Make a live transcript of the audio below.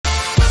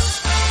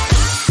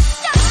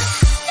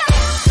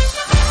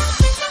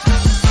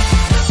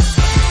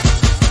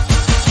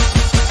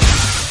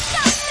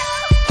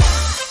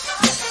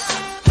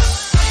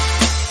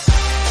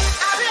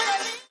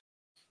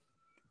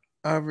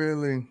I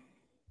really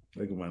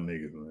look at my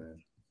niggas,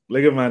 man.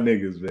 Look at my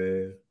niggas,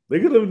 man.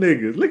 Look at them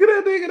niggas. Look at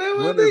that nigga. That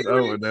what my is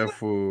nigga. up with that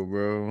fool,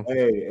 bro?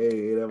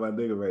 Hey, that's my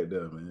nigga right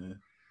there, man.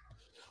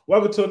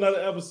 Welcome to another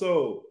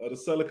episode of the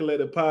Seller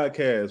Collective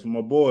Podcast with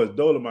my boys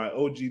Dolomite,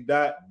 OG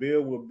Dot.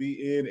 Bill will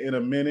be in a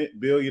minute.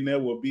 Billionaire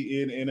will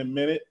be in a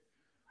minute.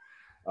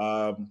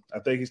 I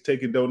think he's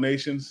taking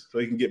donations so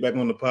he can get back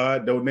on the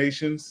pod.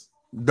 Donations.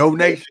 But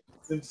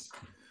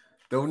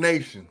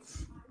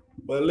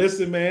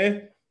listen,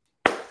 man,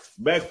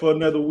 back for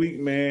another week,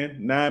 man.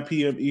 9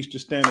 p.m. Eastern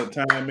Standard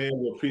Time, man.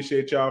 We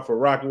appreciate y'all for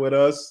rocking with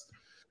us.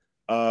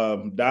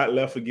 Dot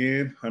left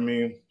again. I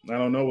mean, I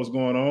don't know what's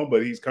going on,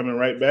 but he's coming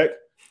right back.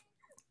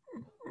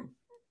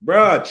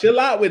 Bruh, chill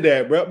out with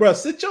that, bro. Bruh,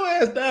 sit your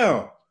ass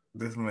down.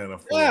 This man a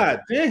fool.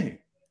 God dang.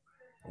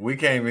 We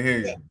can't even hear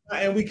you.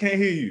 And we can't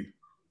hear you.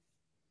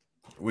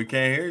 We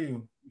can't hear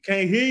you.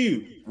 Can't hear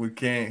you. We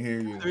can't hear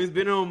you. So it's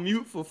been on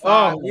mute for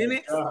 5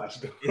 minutes. Gosh.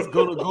 It's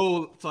gonna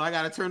go, so I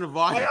gotta turn the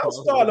volume. Why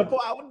start the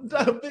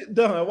pod?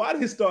 Done. Why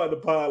did he start the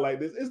pod like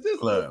this? Is this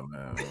Club,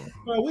 man?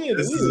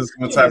 This is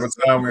what type of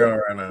time we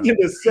are right now. In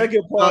the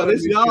second part,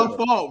 It's y'all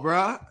fault,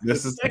 bro.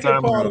 This is the second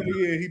time part of the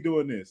year he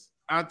doing this.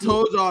 I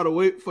told y'all to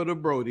wait for the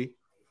Brody.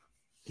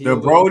 The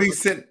Brody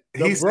said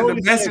he said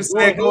the message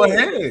said go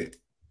ahead.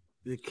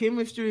 The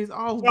chemistry is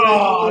off.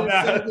 Oh,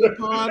 The second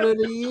part of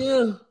the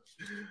year.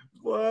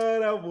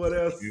 What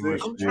else?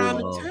 I'm trying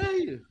to tell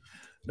you.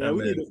 Man,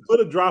 we need to put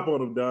a drop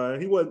on him, Don.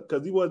 He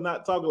was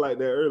not talking like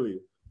that earlier.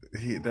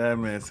 That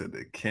man said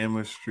the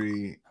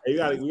chemistry. Hey,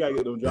 we gotta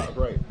get them drops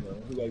right.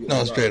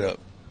 No, straight up.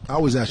 I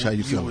always ask how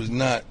you feel. You was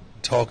not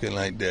talking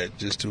like that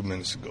just 2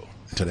 minutes ago.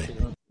 Today.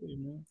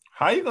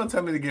 How you gonna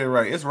tell me to get it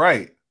right? It's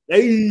right.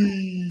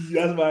 Hey,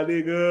 that's my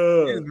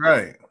nigga. It's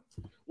right.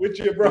 With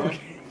your bro.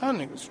 That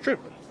nigga's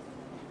tripping.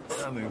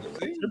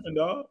 Tripping,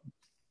 dog.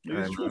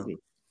 Niggas tripping.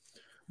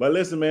 But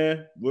listen,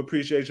 man, we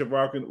appreciate you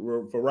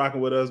for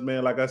rocking with us,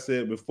 man. Like I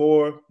said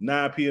before,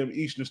 9 p.m.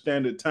 Eastern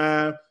Standard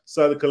Time,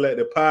 Southern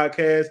Collective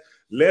Podcast.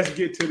 Let's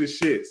get to the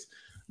shits.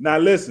 Now,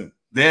 listen.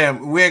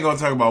 Damn, we ain't gonna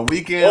talk about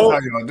weekends. How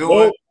you gonna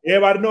do it?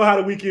 Everybody know how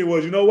the weekend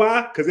was. You know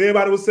why? Because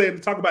everybody was saying to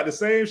talk about the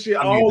same shit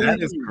all weekend.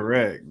 That is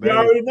correct. You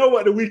already know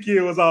what the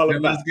weekend was all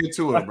about. Let's get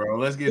to it, bro.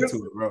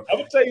 I'm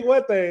gonna tell you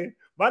one thing.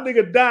 My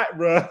nigga Dot,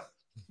 bro.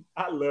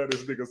 I love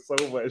this nigga so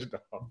much,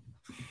 dog.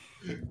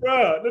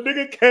 Bro, the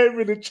nigga came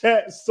in the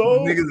chat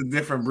so. The nigga's a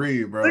different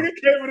breed, bro. Nigga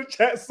came in the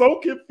chat so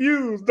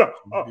confused, dog.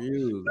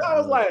 I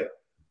was like,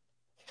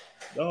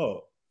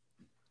 dog,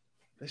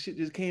 that shit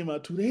just came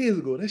out 2 days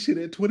ago. That shit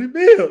at 20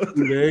 mil.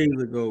 2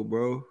 days ago,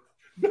 bro.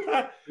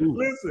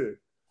 Listen.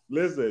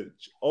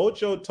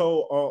 Ocho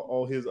told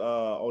on his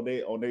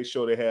on their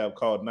show they have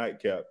called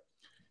Nightcap.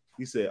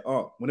 He said,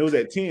 when it was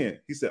at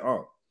 10, he said,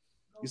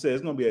 he said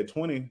it's gonna be at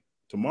 20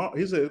 tomorrow.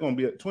 He said it's gonna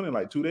be at 20 in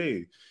like 2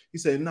 days. He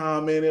said, nah,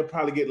 man, they'll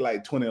probably get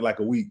like 20 in like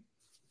a week.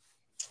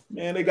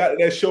 Man, they got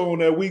that show on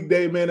that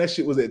weekday, man. That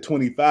shit was at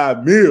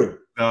 25 mil.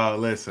 Oh,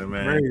 listen,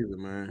 man. Crazy,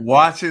 man.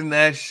 Watching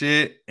that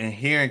shit and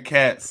hearing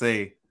Cat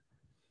say,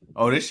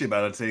 oh, this shit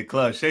about to take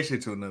Club Shay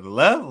shit to another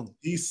level.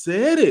 He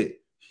said it.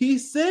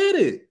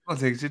 I'll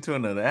take shit to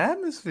another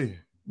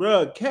atmosphere.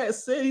 Bro, Cat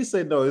said, he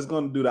said, no, it's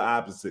going to do the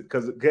opposite.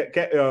 Because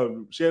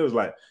Shay was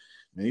like,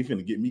 man, he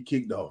finna get me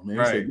kicked off, man.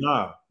 He said,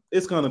 nah,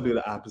 it's going to do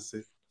the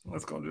opposite.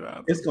 What's going to do the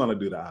opposite? It's going to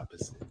do the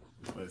opposite.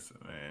 Listen,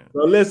 man.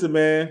 So listen,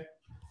 man.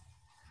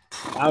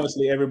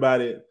 Obviously,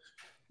 everybody.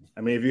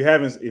 I mean, if you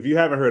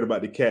haven't heard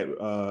about the Cat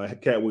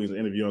Williams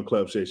interview on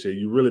Club Shay Shay,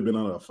 you've really been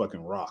on a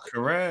fucking rock.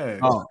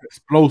 Correct. Oh,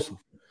 explosive.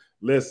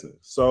 Listen,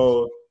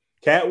 so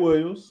Cat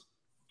Williams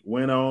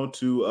went on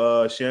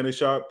to Shannon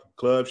Sharp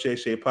Club Shay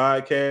Shay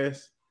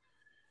podcast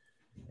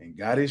and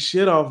got his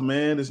shit off,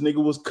 man. This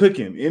nigga was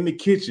cooking in the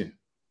kitchen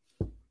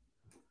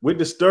with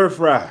the stir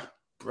fry,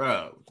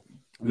 bro.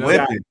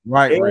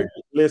 Right.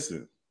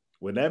 Listen,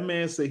 when that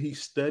man said he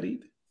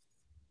studied,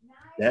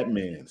 that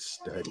man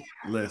studied.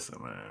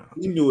 Listen, man.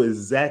 He knew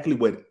exactly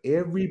what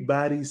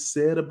everybody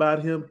said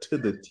about him to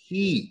the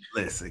T.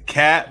 Listen,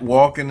 Cat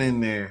walking in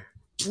there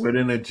with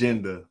an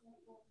agenda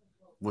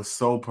was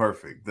so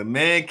perfect. The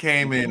man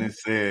came in and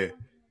said,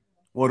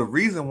 well, the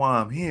reason why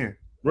I'm here.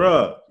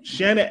 All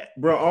Shannon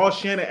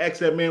asked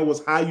that man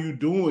was, how you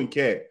doing,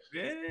 Cat?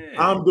 Yeah.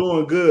 I'm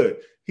doing good.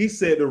 He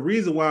said, the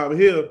reason why I'm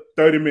here,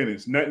 30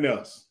 minutes, nothing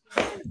else.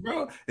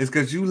 Bro, it's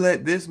because you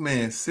let this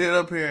man sit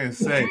up here and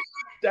say.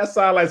 That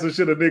sounds like some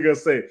shit a nigga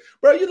say.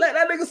 Bro, you let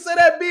that nigga say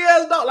that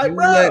BS, dog. Like,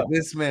 bro. Let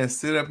this man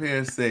sit up here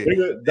and say,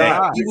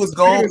 nigga, he was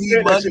going to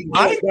be money,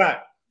 Mike.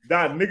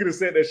 Dog, nigga done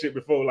said that shit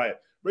before. Like,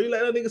 bro, you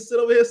let that nigga sit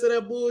over here and say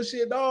that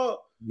bullshit, dog.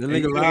 The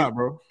nigga lied,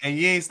 bro. And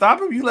you ain't stop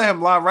him. You let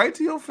him lie right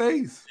to your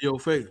face.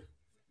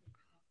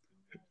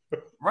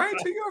 Right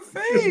to your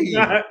face.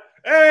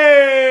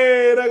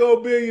 Hey, that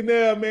go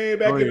billionaire, man,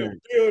 back in the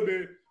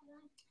building.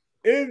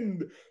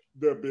 In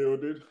the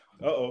building.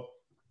 Uh-oh.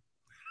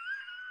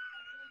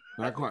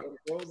 Not quite.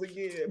 Close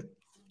again.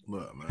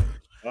 Look, man.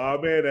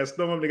 Oh, man, that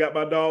storm, they got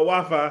my dog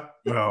Wi-Fi.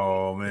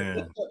 Oh,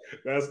 man.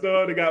 That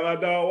storm, they got my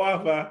dog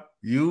Wi-Fi.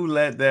 You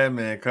let that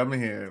man come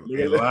in here and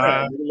Nigga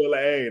lie. look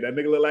like, hey, that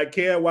nigga look like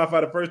Cam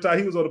Wi-Fi the first time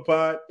he was on the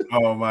pod.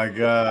 Oh my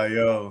God,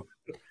 yo.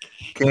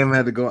 Cam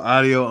had to go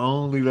audio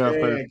only that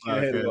Man, first Cam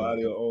had to go podcast.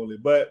 audio only.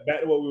 But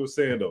back to what we were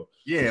saying though.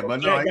 Yeah, So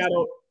but Cat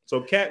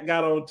no, Cat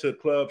got on to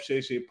Club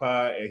Shay Shay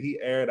Pod and he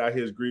aired out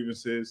his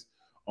grievances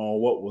on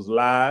what was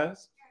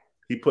lies.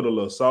 He put a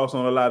little sauce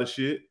on a lot of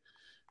shit,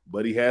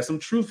 but he had some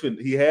truth in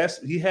he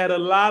had a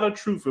lot of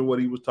truth in what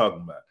he was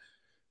talking about.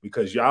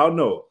 Because y'all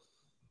know,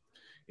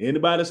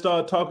 anybody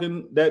start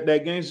talking that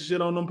gangster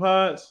shit on them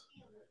pods,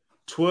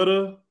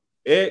 Twitter,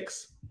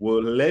 X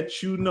will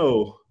let you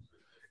know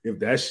if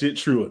that shit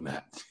true or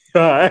not.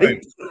 All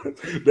right?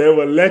 They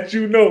will let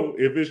you know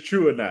if it's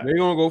true or not. They're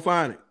gonna go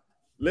find it.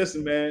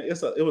 Listen, man, it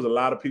was a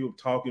lot of people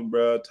talking,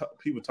 bro.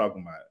 People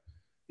talking about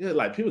it. Yeah,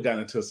 like people got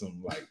into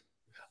some like,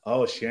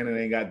 oh, Shannon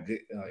ain't got good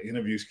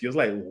interview skills.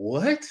 Like,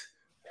 what?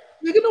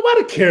 Nigga,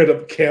 nobody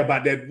care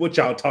about that. What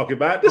y'all talking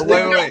about? This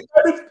nigga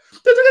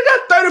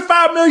got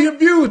 35 million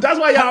views. That's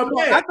why y'all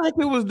mad. I think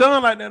it was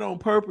done like that on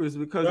purpose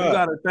because Right. you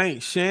got to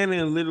think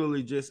Shannon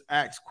literally just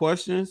asked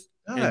questions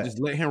Right. and just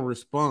let him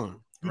respond.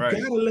 You Right.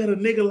 gotta let a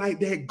nigga like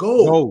that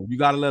go. No, you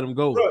got to let him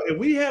go. Bro, if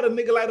we had a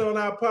nigga like that on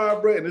our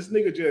pod, bro, and this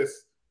nigga just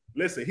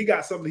listen, he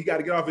got something he got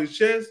to get off his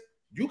chest.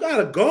 You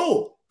gotta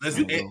go.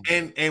 listen,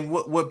 and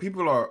what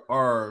people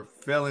are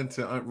failing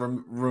to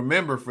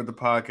remember for the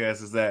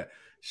podcast is that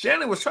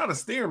Shannon was trying to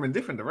steer him in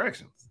different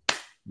directions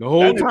The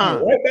whole That nigga time.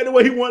 went right back the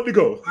way he wanted to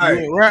go. He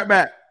went right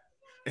back.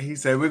 And he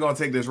said, we're going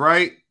to take this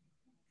right.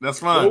 That's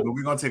fine. Nope. But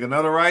we're going to take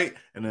another right,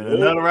 and then Nope.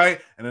 another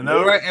right, and another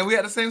Nope. right. And we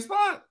had the same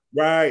spot.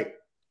 Right.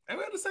 And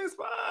we had the same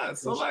spot.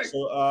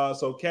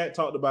 So Cat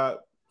talked about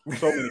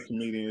so many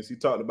comedians. He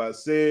talked about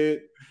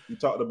Sid. He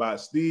talked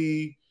about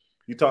Steve.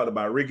 He talked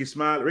about Ricky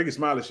Smiley. Ricky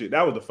Smiley shit.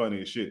 That was the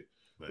funniest shit.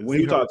 When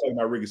he talking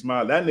about Ricky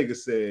Smiley, that nigga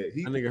said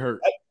That nigga hurt.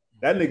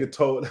 That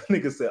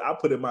nigga said, I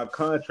put in my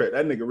contract.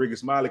 That nigga Ricky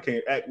Smiley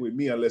can't act with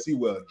me unless he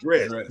well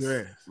dressed.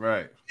 Yeah.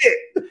 Right.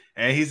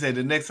 And he said,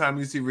 the next time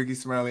you see Ricky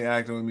Smiley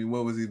acting with me,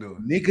 what was he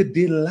doing? Nigga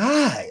did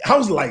lie. I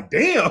was like,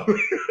 damn.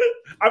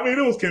 I mean,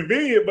 it was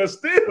convenient, but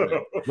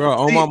still. Bro,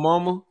 on my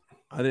mama,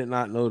 I did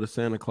not know the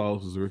Santa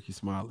Claus was Ricky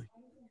Smiley.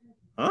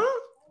 Huh?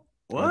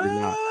 What? I did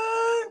not.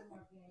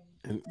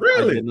 And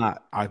Really? I did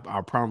not.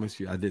 I promise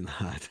you, I did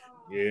not.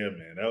 Yeah,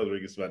 man. That was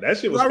Ricky Smiley. That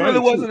shit was I funny, really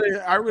too.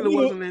 wasn't. I really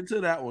wasn't into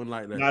that one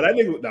like that.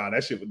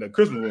 That shit, the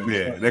Christmas one was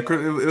Yeah, funny.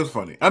 it was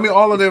funny. I mean,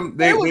 all of them,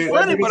 It was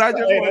funny, but I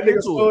just Hey, that wasn't nigga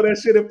into stole it. that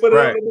shit and put it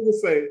Right. on. The nigga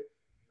say,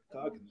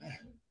 "Dog,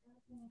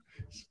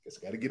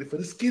 just gotta get it for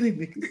the skinny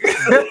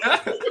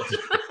nigga."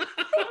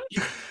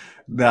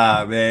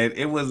 Nah, man,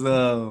 it was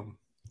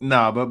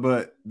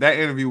but that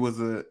interview was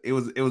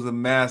a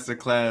master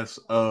class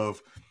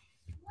of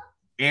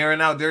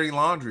airing out dirty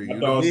laundry. You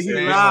know what I'm Did he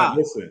saying? lie?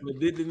 Listen. But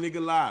did the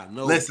nigga lie?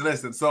 No.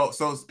 Listen. So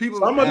people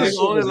Some of Nigga it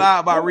only was- lie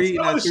about some- reading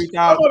some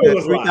that of it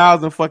was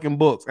 3,000 fucking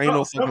books. Ain't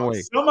no some, fucking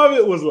way. Some of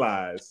it was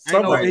lies. Ain't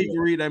Some no of way it he can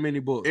read that many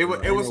books. it bro.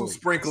 was Ain't some no way.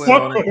 sprinkling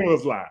Some on of it. it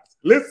was lies.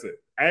 Listen,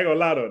 I ain't gonna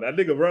lie to him. That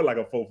nigga run like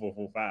a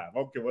 4.445. I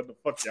don't care what the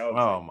fuck y'all.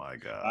 Oh my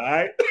god! All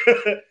right.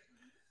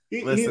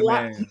 he Listen,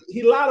 lied. man.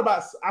 He lied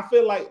about. I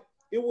feel like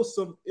it was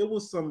some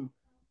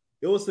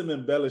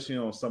embellishing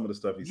on some of the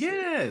stuff he said.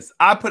 Yes,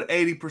 I put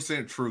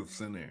 80%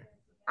 truths in there.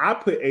 I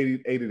put 80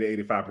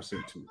 to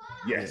 85% too.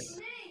 Yes,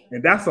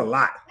 and that's a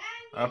lot.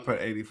 I put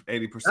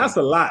 80%. That's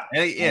a lot.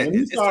 And yeah, when he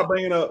it's- started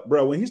bringing up,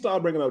 bro, when he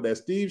started bringing up that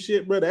Steve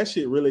shit, bro, that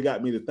shit really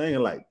got me to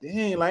thinking, like,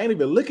 dang, like, I ain't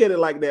even look at it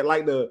like that,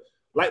 like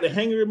the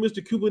Hanger of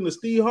Mr. Cooper and the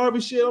Steve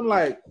Harvey shit. I'm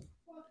like,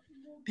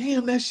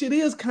 damn, that shit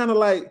is kind of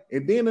like.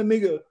 And then the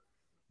nigga,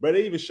 bro,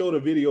 they even showed a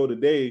video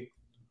today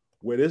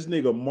where this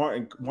nigga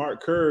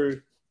Mark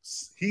Curry,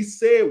 he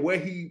said where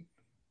he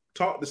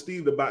talked to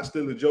Steve about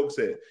stealing jokes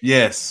at.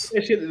 yes,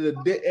 That shit at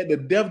the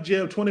Def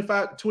Jam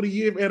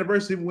 20-year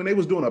anniversary when they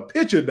was doing a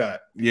picture dot.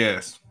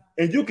 yes.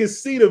 And you can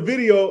see the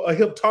video of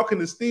him talking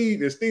to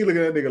Steve, and Steve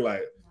looking at that nigga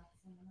like,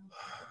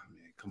 oh, man,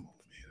 come on,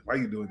 man. Why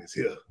you doing this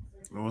here?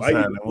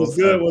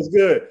 What's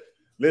good?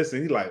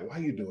 Listen, he's like, why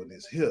you doing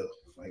this here?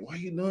 Like, why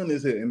you doing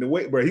this here? And the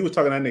way, bro, he was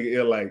talking to that nigga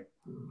ear like,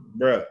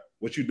 bro,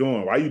 what you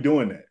doing? Why you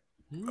doing that?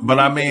 But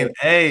I mean,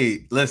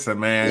 hey, listen,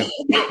 man.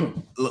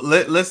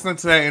 Listening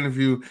to that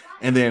interview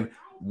and then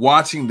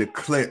watching the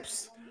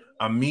clips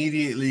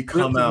immediately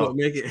come Clips is out what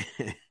make it.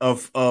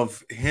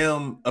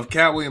 of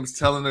Cat Williams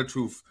telling the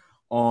truth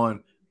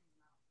on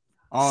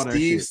All that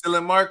Steve shit.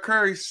 stealing Mark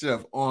Curry's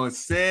stuff, on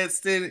said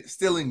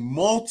stealing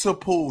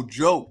multiple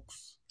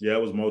jokes. Yeah,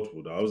 it was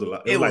multiple, though. It was a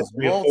lot. It like was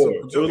 3 or 4.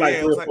 multiple. It was like Yeah,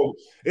 it 3 was or 4.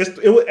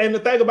 It was, and the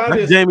thing about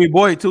That's it is, Jamie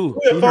Boy too.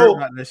 Three or He heard four.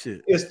 about that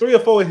shit. it's 3 or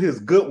 4 of his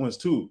good ones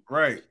too.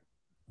 Right.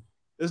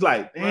 It's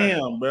like,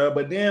 damn, bro.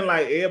 But then,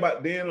 like,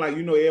 everybody,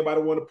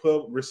 everybody want to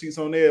put receipts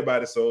on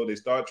everybody, so they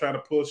start trying to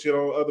pull shit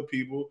on other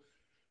people.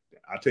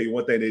 I'll tell you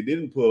one thing they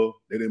didn't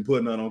pull. They didn't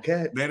put none on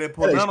Cat. They didn't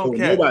put They none on stole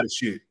Cat. nobody's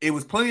shit. It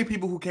was plenty of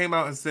people who came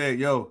out and said,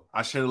 yo,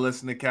 I should have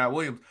listened to Cat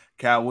Williams.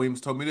 Cal Williams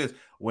told me this.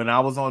 When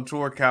I was on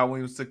tour, Cal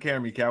Williams took care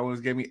of me. Cal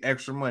Williams gave me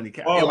extra money.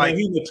 Man,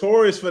 he's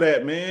notorious for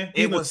that, man.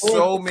 It was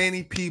so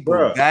many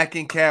people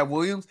backing Cat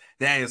Williams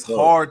that is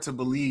hard to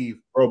believe.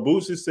 Bro,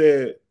 Boosie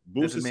said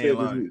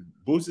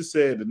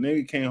the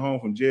nigga came home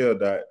from jail,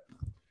 died.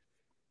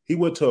 He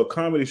went to a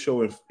comedy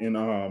show in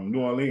New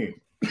Orleans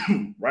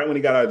right when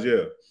he got out of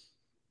jail.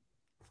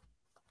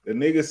 The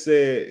nigga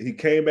said he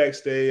came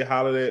backstage,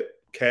 hollered at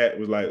Cat,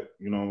 was like,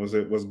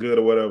 was good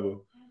or whatever.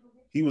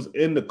 He was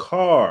in the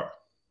car,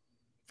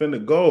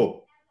 finna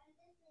go.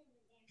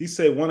 He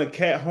said one of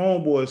Cat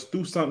homeboys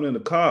threw something in the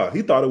car.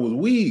 He thought it was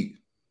weed.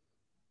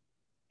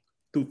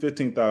 Threw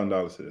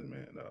 $15,000 to this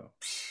man, dog.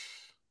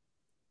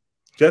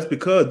 Just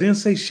because, didn't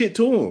say shit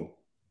to him.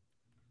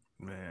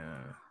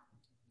 Man.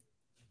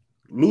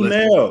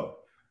 Lunel,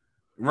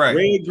 right?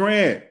 Ray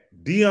Grant,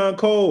 Deion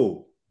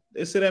Cole.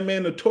 They said that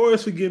man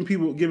notorious for giving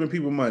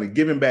people money,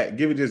 giving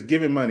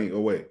money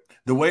away.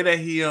 The way that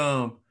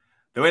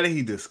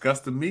he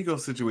discussed the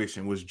Migos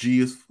situation was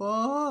G as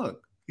fuck.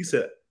 He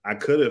said, I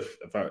could have,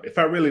 if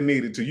I really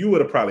needed to, you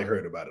would have probably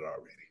heard about it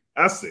already.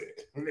 I said,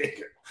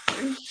 nigga.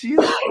 Man,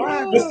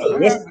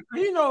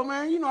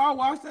 I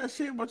watched that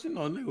shit, but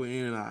nigga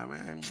in and out,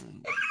 man.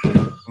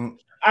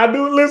 I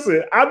knew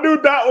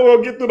that one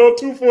will get to those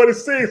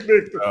 246,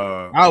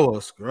 nigga. I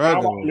was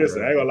struggling.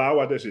 Listen, I ain't gonna lie, I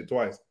watched that shit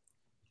twice.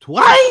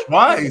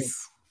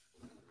 Twice?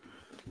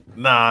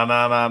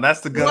 Nah.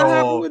 That's the good what old.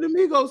 Happened with the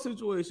Migos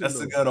situation. That's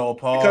the good old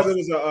Paul. Because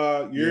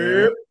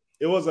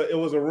it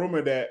was a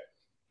rumor that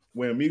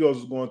when Migos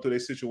was going through their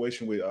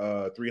situation with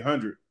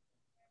 300,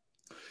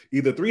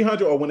 either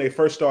 300 or when they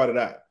first started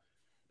out,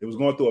 it was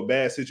going through a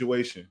bad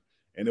situation,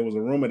 and there was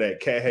a rumor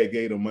that Cat had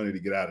gave them money to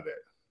get out of that.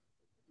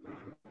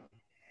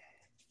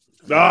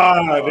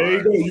 There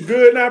you go. You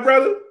good now,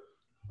 brother?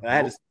 I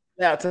had to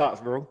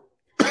laptops, bro.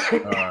 All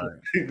right.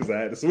 Because I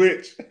had to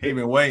switch. He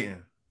been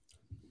waiting.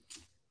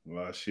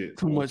 Oh shit!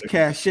 Too much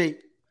cash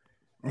shape.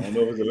 I don't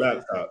know if it's a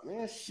laptop.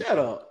 Man, shut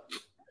up.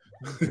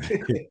 So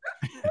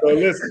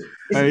listen.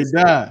 Hey,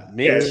 Dad.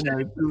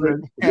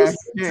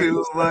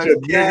 Too much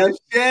cash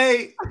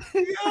shape.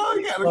 Yo, you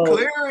gotta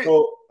clear it.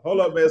 So hold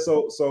up, man.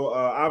 So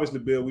obviously,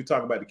 Bill, we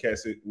talk about the Cat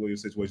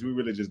Williams situation. We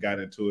really just got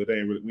into it.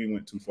 We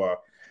went too far,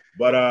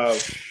 but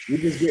we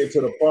just get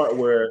to the part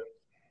where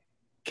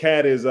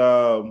Cat is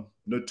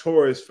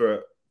notorious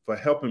for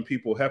helping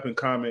people, helping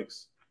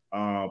comics,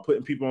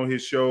 putting people on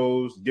his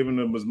shows, giving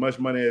them as much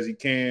money as he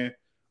can.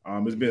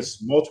 There's been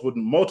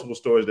multiple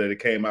stories that it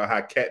came out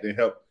how Cat didn't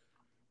help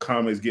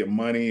comics get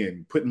money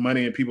and putting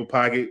money in people's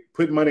pocket,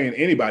 putting money in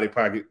anybody's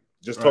pocket.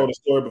 Just told a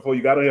story before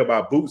you got on here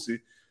about Boosie.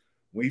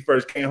 When he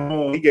first came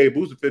home, he gave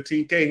Boosie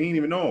 $15K. He didn't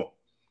even know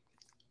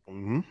him.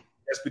 Mm-hmm.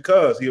 That's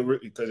because he was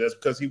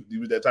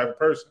that type of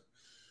person.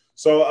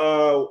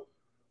 So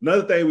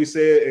another thing we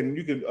said, and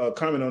you can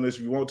comment on this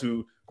if you want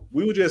to.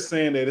 We were just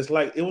saying that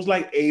it was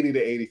like 80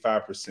 to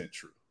 85%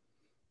 true.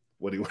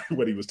 What he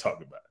was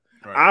talking about.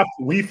 Right.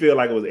 We feel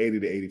like it was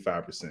 80 to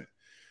 85%.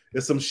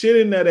 There's some shit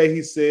in there that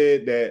he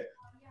said that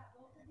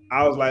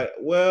I was like,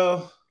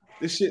 well,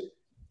 this shit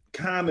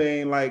kind of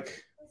ain't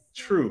like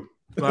true.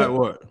 Like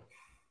what?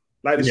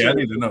 Like the shit I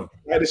need to know.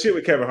 Like the shit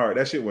with Kevin Hart.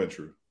 That shit wasn't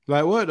true.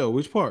 Like what though?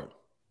 Which part?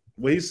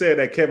 Well, he said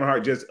that Kevin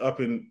Hart just up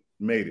and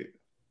made it.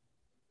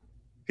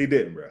 He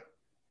didn't, bro.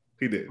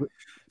 He didn't.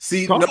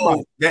 See, talk about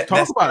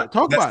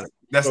it.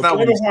 That's not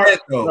what he said,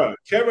 though. No,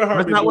 Kevin Hart.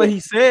 That's not what he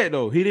said,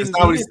 though. He didn't. That's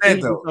not what he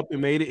said, though. Up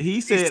and made it. He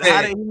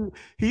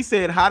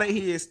said, how did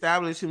he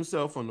establish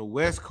himself on the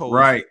West Coast?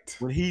 Right.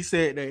 When he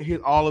said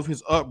that all of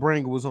his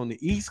upbringing was on the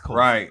East Coast.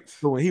 Right.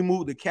 So when he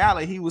moved to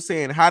Cali, he was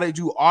saying, how did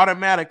you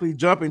automatically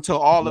jump into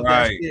all of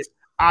that shit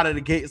out of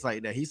the gates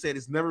like that? He said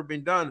it's never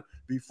been done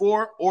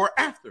before or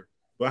after.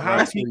 But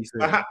how?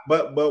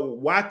 But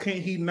why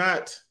can't he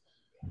not?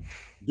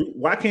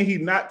 Why can't he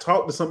not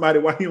talk to somebody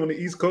while he on the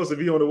East Coast if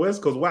he on the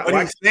West Coast? What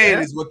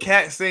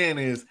Cat's saying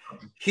is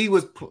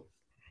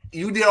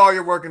you did all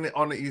your work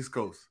on the East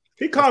Coast.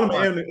 He called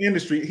him in the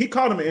industry. He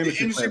called him an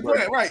industry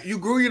plant, right? You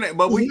grew your name,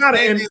 but what he's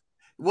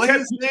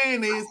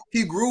saying is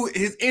he grew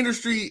his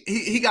industry.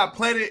 He got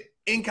planted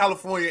in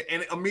California,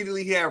 and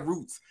immediately he had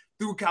roots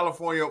through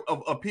California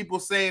of people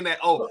saying that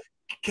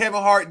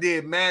Kevin Hart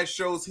did mad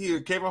shows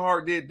here. Kevin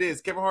Hart did this.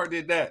 Kevin Hart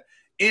did that.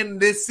 In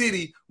this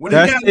city, when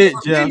that's it,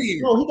 Jeff.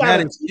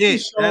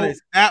 That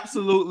is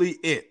absolutely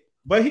it.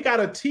 But he got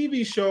a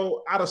TV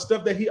show out of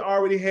stuff that he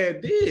already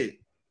did.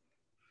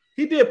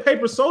 He did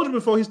Paper Soldier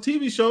before his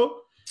TV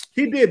show.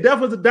 He did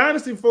Death of the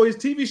Dynasty before his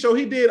TV show.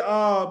 He did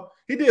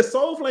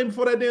Soul Flame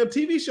before that damn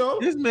TV show.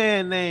 This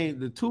man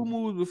named the 2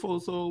 movies before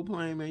Soul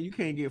Flame. Man, you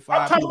can't get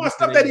 5. I'm talking about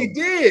stuff that he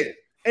did,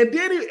 and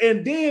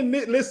then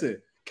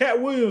listen.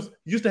 Cat Williams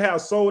used to have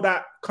sold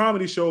out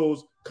comedy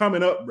shows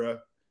coming up, bro.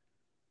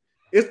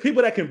 It's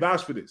people that can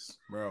vouch for this,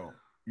 bro.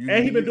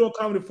 And he's been doing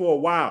comedy for a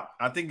while.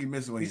 I think you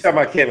missing when he's talking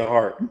about Kevin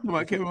Hart.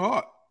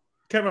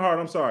 Kevin Hart.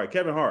 I'm sorry,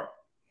 Kevin Hart.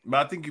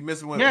 But I think you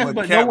missing when. Yes,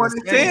 but no one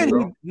is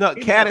saying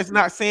Cat is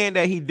not saying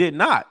that he did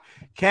not.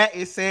 Cat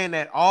is saying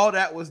that all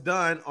that was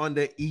done on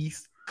the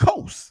East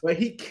Coast. But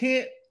he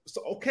can't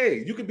So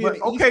okay, you could be.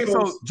 Okay,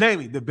 so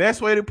Jamie, the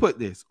best way to put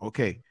this,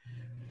 okay,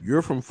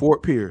 you're from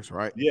Fort Pierce,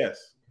 right?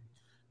 Yes.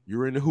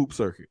 You're in the hoop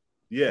circuit.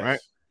 Yes. Right.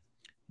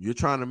 You're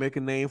trying to make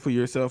a name for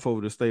yourself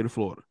over the state of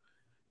Florida.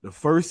 The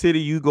first city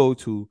you go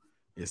to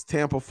is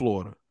Tampa,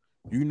 Florida.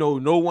 You know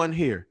no one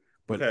here,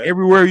 but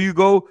everywhere you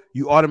go,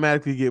 you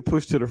automatically get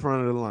pushed to the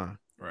front of the line.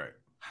 Right.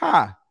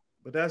 Ha.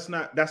 But that's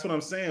what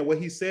I'm saying. What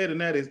he said in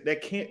that is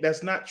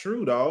that's not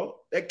true, dog.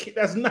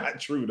 That's not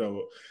true,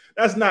 though.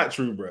 That's not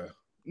true, bro.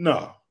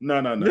 No.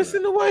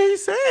 Listen to what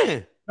he's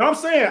saying. No,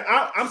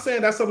 I'm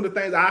saying that's some of the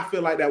things I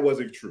feel like that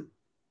wasn't true.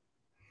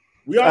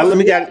 We all all let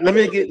me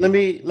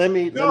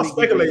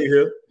speculate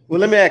here. Well,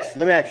 let me ask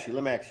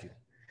you.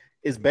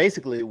 It's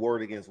basically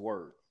word against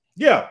word.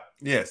 Yeah.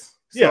 Yes.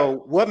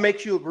 So what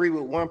makes you agree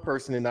with one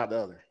person and not the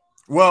other?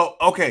 Well,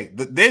 okay,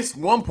 this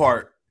one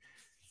part,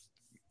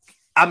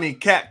 I mean,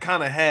 Cat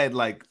kind of had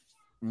like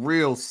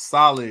real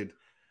solid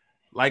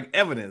like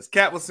evidence.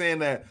 Cat was saying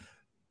that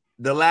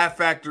the Laugh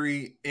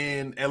Factory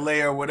in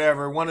LA or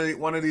whatever, one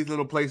of these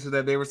little places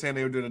that they were saying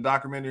they were doing a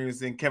documentary and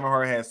saying Kevin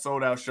Hart had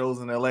sold out shows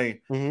in LA,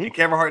 and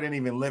Kevin Hart didn't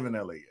even live in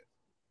LA yet.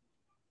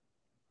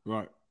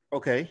 Right.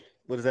 Okay.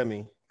 What does that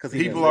mean? Because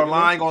people are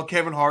lying on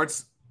Kevin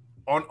Hart's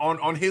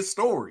on his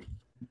story.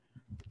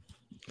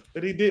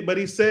 But he did. But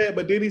he said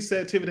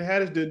Tiffany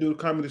Haddish didn't do the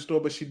Comedy Store,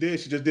 but she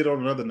did. She just did it on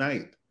another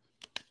night.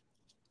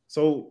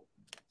 So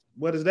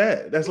what is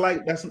that? That's a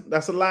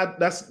lie.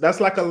 That's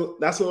like a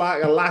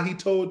lie he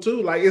told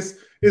too. Like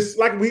it's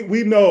like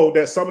we know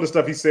that some of the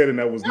stuff he said in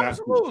that was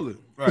absolutely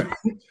not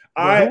true.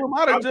 Right. Well, who am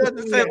I to judge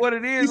to say what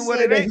it is and what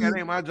it ain't? That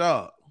ain't my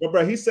job. But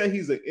bro, he said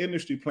he's an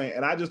industry plant,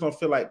 and I just don't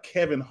feel like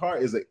Kevin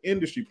Hart is an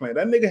industry plant.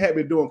 That nigga had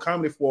been doing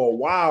comedy for a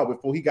while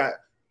before he got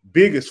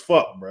big as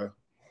fuck, bro.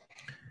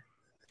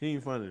 He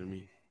ain't funny to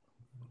me.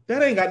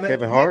 That ain't got nothing.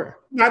 Kevin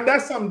Hart? Nah,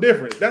 that's something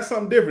different. That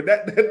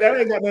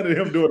ain't got nothing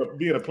to him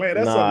being a plant.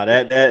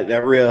 That's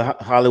that real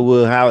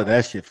Hollywood Howard,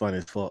 that shit funny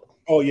as fuck.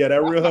 Oh yeah,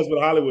 that Real Husband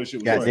Hollywood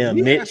shit. Goddamn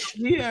Mitch.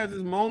 He has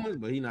his moments,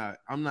 but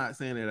I'm not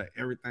saying that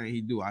everything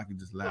he do, I can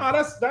just laugh.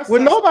 No, that's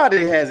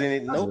nobody has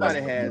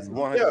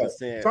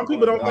 100%. Yeah. Some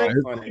people don't think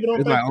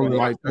it's like only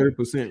like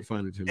 30%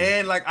 funny to me.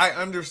 And like I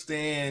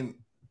understand,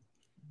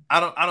 I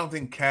don't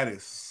think Cat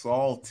is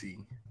salty.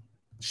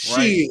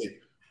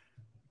 Shit.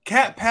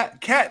 Cat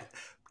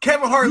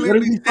Kevin Hart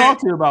literally said,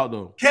 talking about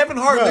though. Kevin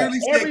Hart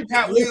literally said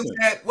Cat Williams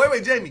had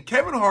wait, Jamie.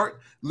 Kevin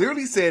Hart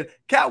literally said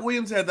Cat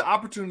Williams had the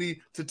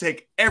opportunity to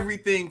take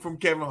everything from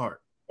Kevin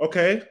Hart.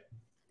 Okay.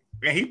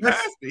 And he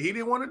passed it. He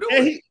didn't want to do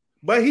it.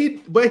 But he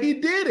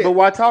did it. But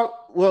why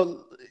talk?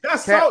 Well,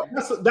 that's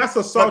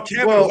a salty.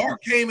 Kevin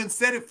Hart came and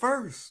said it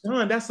first.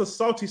 Son, that's a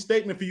salty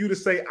statement for you to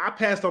say. I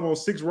passed on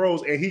 6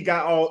 rows and he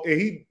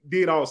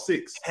did all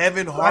 6.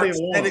 Kevin Hart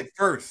said it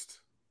first.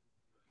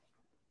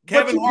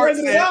 Kevin Hart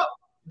said it up.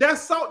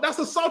 That's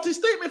a salty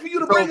statement for you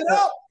to bring it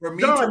up. For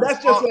me,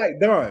 that's just like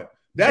done.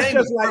 That's Jamie,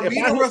 just like for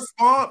me to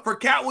respond for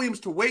Cat Williams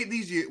to wait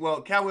these years. Well,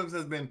 Cat Williams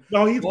has been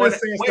he's been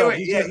saying stuff.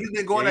 He's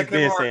been going at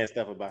Kevin Hart saying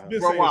stuff about him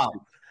for a while.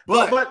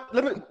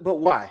 But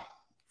why?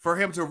 For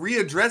him to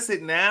readdress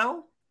it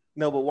now?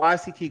 No, but why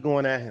does he keep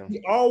going at him?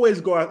 He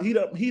always go out. He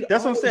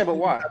that's what I'm saying. But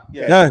why?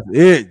 Yeah. That's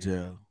it,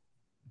 Joe.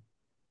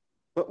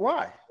 But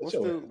why?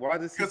 Why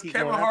does he keep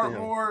Kevin going Hart after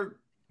him? more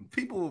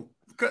people?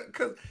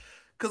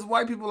 Because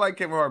white people like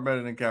Kevin Hart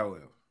better than Cat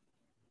Williams,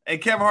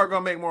 and Kevin Hart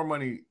gonna make more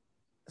money.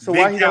 So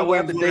why he don't go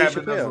after Dave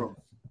Chappelle? What?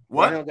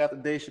 Why he don't go after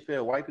Dave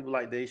Chappelle? White people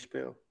like Dave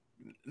Chappelle.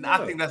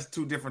 I think that's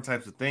 2 different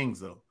types of things,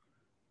 though.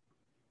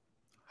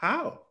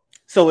 How?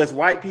 So it's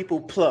white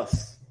people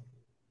plus.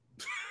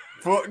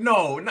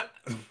 No, I'm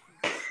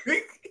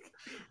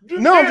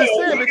just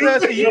saying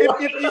because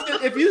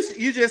if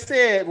you just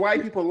said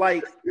white people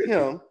like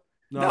him,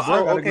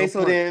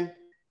 so then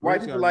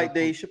white people like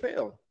Dave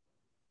Chappelle.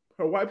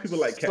 Or white people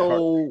like Cat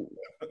so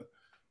Hart.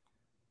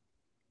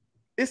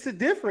 It's the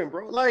different,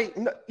 bro. Like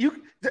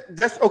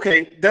that's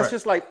okay. That's right.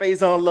 Just like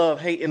Faison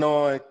Love hating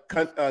on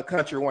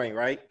Country Wayne,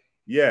 right?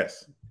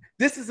 Yes.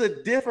 This is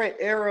a different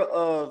era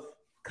of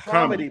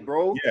comedy,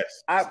 bro.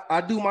 Yes.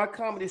 I do my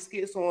comedy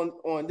skits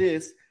on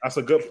this. That's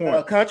a good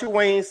point. Country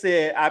Wayne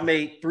said I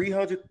made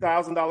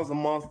 $300,000 a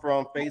month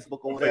from Facebook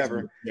or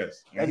whatever.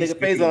 Yes. And nigga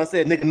Faison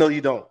said, "Nigga, no,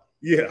 you don't."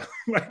 Yeah.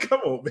 Like, come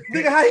on, man.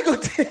 Nigga, how you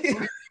gonna tell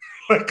you?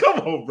 Like, come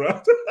on,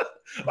 bro.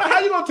 Like, how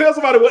you gonna tell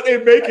somebody what they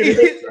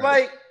making?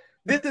 Like,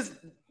 this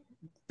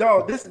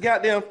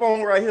goddamn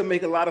phone right here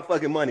make a lot of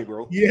fucking money,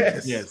 bro.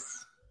 Yes.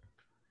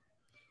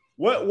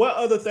 What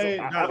other thing?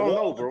 So, I don't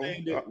know, bro.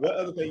 What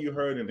other thing you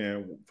heard in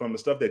there from the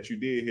stuff that you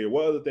did here?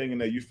 What other thing in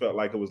there you felt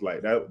like it was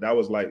like that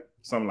was like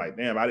something like,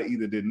 damn, I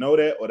either didn't know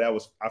that or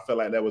I felt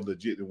like that was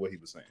legit in what he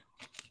was saying.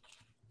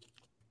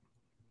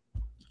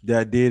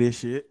 That did his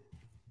shit.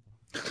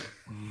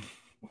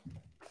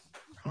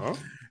 Huh?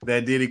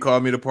 That did he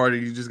call me to party?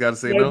 You just gotta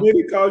say no. Did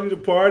he call you to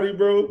party,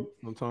 bro?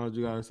 Sometimes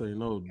you gotta say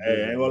no.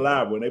 Hey, I ain't gonna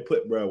lie, when they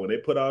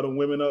put all them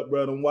women up,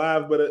 bro, them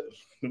wives, but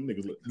them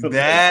niggas look.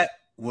 That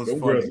was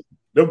funny.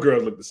 Them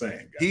girls look the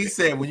same. He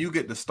said when you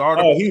get the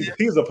starter. Oh,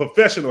 he's a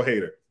professional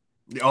hater.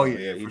 Oh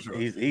yeah, for sure.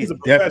 He's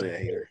definitely a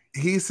hater.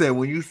 He said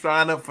when you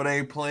sign up for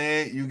their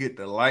plan, you get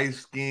the light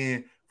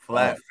skinned,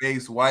 flat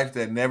faced wife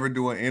that never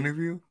do an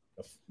interview.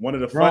 One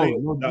of the funny.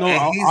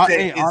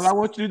 All I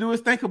want you to do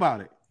is think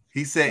about it.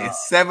 He said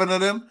it's 7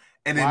 of them,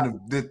 and then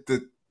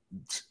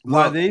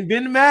while they've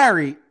been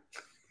married,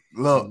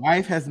 the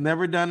wife has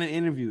never done an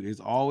interview. It's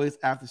always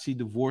after she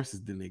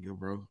divorces the nigga,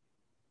 bro.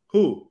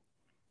 Who?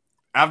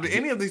 After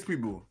any of these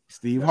people,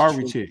 Steve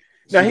Harvey chick.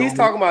 Now he's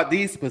talking about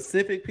these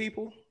specific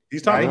people.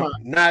 He's talking about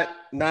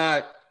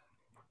not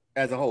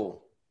as a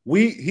whole.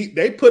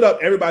 They put up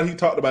everybody he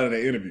talked about in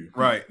the interview.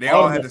 Right. They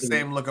all had the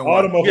same looking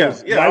all one. Light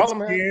skin.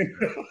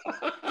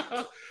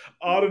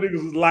 All the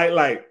niggas was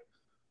light.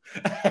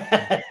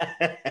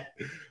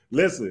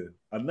 Listen,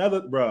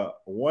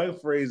 one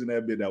phrase in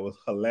that bit that was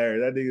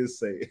hilarious. That nigga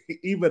say,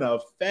 even a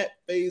fat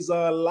face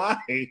on lie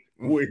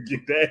would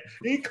get that.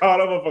 He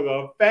called him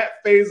a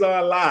fat face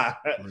on lie.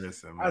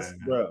 Listen, man.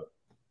 Bro.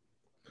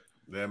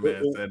 That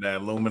man said that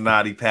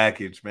Illuminati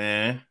package,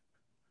 man.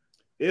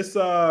 It's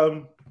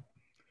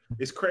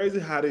crazy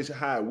how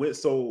it went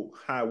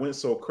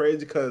so crazy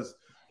because,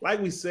 like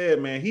we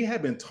said, man, he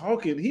had been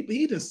talking.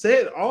 He done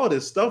said all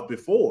this stuff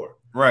before,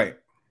 right?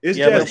 It's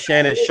just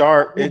Shannon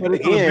Sharp. It's a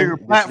bigger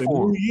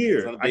platform.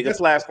 It's a bigger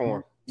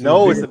platform.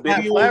 No, it's a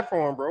big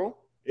platform, bro.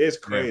 It's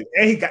crazy,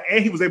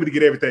 and he was able to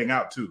get everything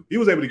out too. He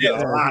was able to get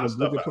a lot of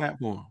stuff out.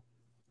 Platform.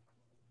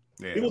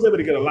 Yeah. He was able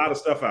to get a lot of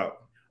stuff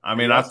out. I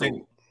mean, I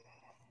think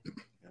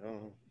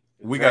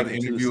we got the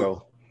interview.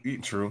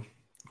 True.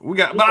 We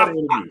got.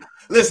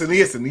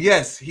 Listen.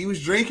 Yes, he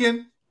was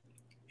drinking.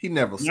 He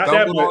never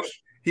stumbled on.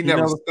 He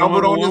never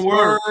stumbled on his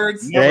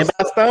words. It ain't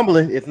about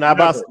stumbling. It's not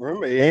about.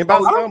 Remember, it ain't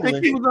about stumbling. I don't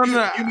think he was on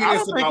the. I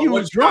don't think he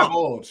was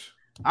drunk.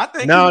 I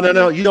think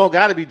no. You don't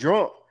got to be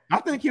drunk. I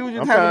think he was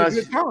just having a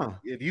good time.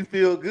 If you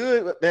feel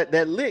good,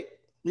 that lick.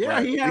 Yeah,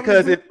 right. he had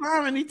a good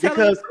time and he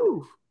telling the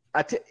truth.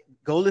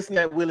 Go listen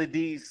to that Willie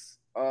D's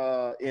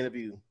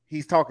interview.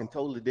 He's talking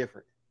totally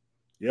different.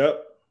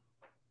 Yep.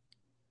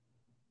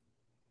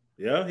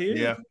 Yeah, he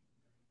is.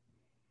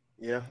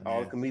 Yeah.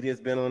 All the comedians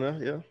been on there.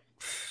 Yeah.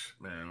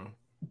 Man.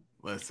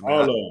 Listen,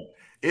 man.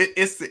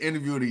 It's the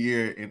interview of the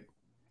year. And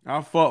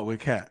I fought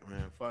with Cat,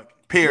 man. Fuck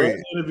it. Period.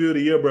 Interview of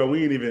the year, bro.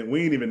 We ain't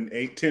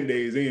even 10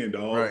 days in,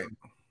 dog. Right.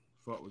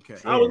 Fuck with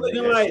Cat. I was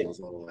looking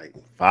like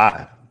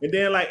 5. And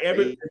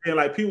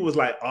then people was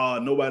like, oh,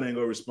 nobody ain't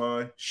gonna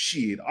respond.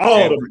 Shit.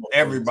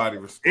 Everybody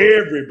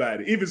responded.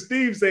 Everybody. Even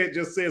Steve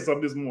just said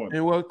something this morning.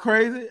 And what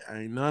crazy?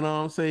 Ain't none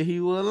of them say he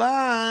was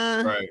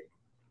lying. Right.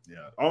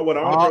 Yeah.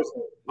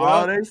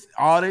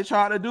 All they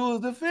try to do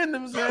is defend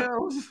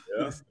themselves.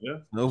 Yeah.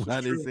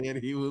 Nobody said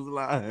he was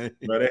lying.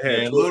 But they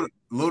had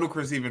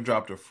Ludacris even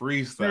dropped a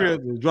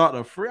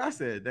freestyle. I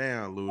said,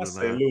 damn, Luda. I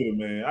said, Luda,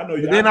 man. I know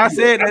you. Then I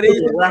said that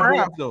he's a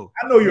rap, though.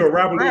 I know you're a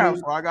rapper.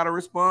 So I gotta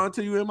respond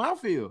to you in my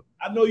field.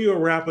 I know you're a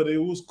rapper. It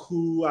was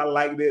cool. I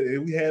liked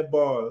it. We had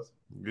bars.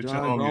 Go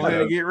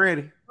ahead and get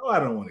ready. No, I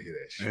don't want to hear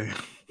that shit.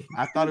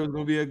 I thought it was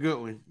gonna be a good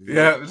one.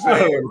 Yeah.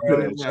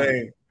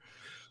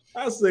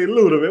 I say,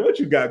 Luda, man, what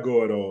you got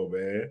going on,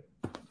 man?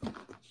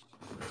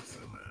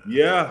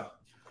 Yeah.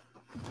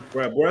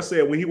 Bro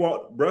said when he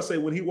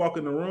walk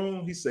in the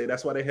room, he say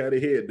that's why they had a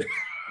head.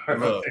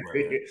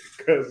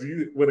 Because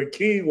when a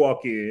king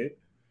walk in,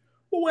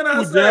 well, when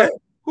I say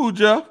who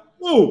Jeff?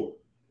 Who?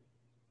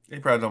 They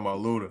probably talking about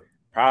Luda.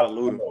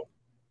 Probably Luda.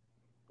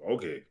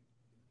 Okay.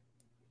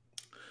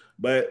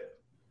 But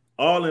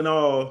all in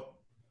all,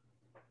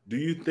 do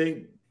you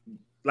think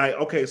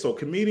so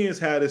comedians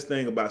have this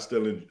thing about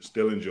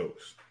stealing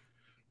jokes.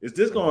 Is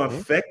this going to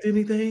affect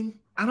anything?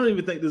 I don't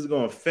even think this is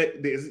going to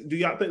affect this. Do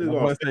y'all think this is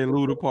going to affect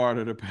Luda part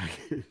of the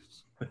package?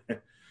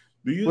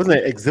 Wasn't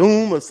it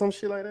Exhume or some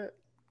shit like that?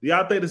 Do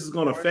y'all think this is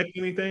going to affect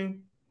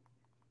anything?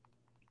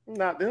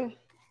 Not them.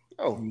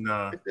 Oh,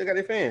 nah. They still got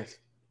their fans.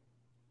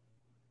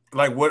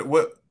 Like what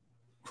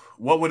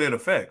would it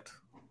affect?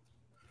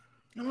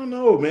 I don't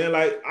know, man.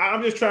 Like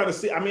I'm just trying to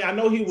see. I mean, I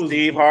know he was.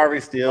 Steve Harvey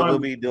still will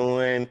be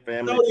doing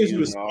Family. I know he's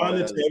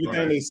responding to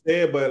everything they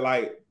said, but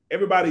like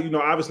everybody,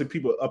 obviously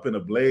people up in a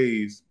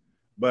blaze.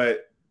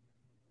 But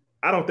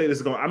I don't think this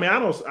is going. I mean, I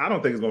don't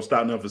think it's going to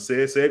stop nothing for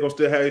Said. Said gonna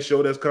still have his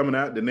show that's coming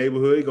out. The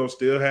Neighborhood, he gonna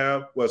still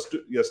have.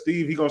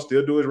 Steve, he gonna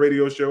still do his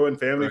radio show and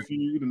Family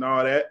Feud and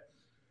all that.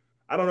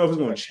 I don't know if it's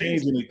going to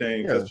change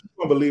anything because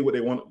people gonna believe what they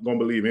gonna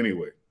believe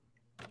anyway.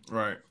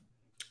 Right.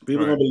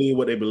 People gonna believe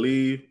what they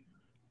believe.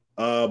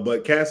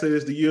 But Cat said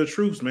it's the year of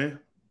truths, man.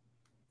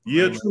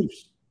 Year of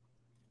truths.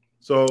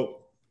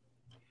 So,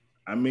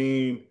 I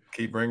mean,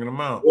 keep bringing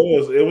them out.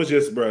 It was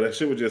just, bro. That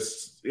shit was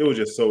just. It was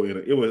just so.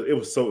 It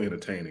was so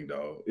entertaining,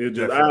 dog. It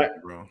just.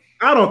 Bro.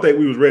 I don't think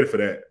we was ready for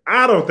that.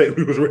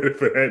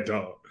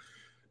 Dog.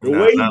 The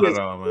way he was,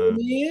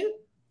 man.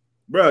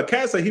 Bro,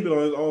 Cat said he been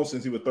on his own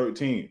since he was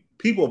 13.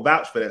 People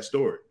vouch for that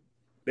story.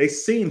 They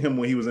seen him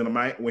when he was in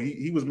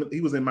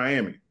he was in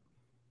Miami.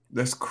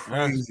 That's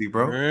crazy,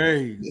 bro.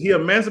 Crazy. He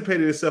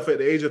emancipated himself at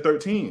the age of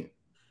 13.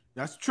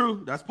 That's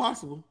true. That's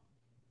possible.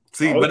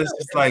 See, but it's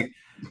just like,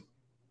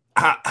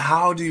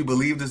 how do you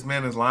believe this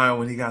man is lying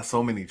when he got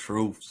so many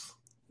truths?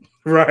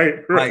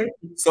 Right. Like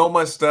so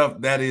much stuff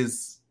that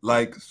is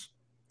like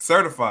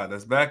certified,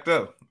 that's backed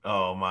up.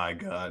 Oh my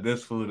God,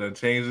 this fool that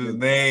changed his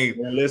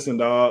name. Then listen,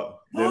 dog.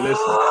 Then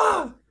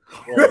listen.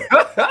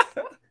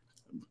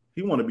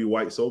 He want to be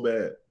white so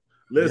bad.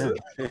 Listen.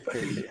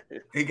 Yeah.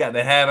 He got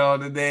the hat on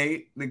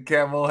today, the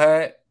camo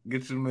hat.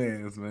 Get your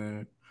mans,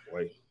 man.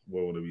 White,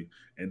 what would it be?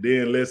 And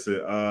then listen,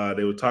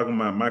 they were talking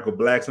about Michael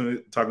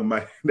Blackson, talking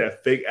about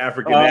that fake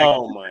African accent.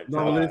 Oh my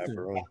God, listen.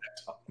 bro.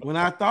 When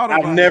I thought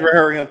about I've never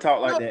heard him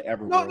talk like that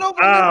ever. Bro. No,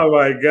 Oh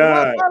my when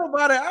God. I thought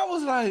about it, I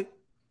was like,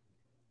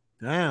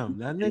 damn,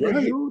 that nigga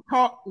Right. do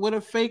talk with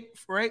a fake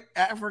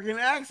African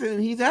accent,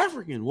 and he's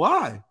African.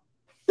 Why?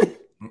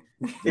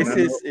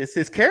 It's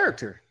his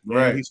character.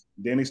 Right.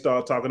 Then he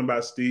started talking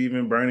about Steve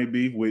and Bernie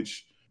beef,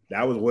 which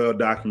that was well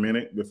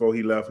documented before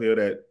he left here.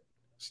 That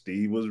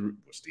Steve was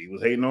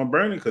hating on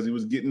Bernie because he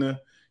was getting the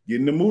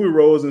movie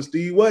roles and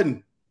Steve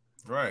wasn't.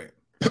 Right.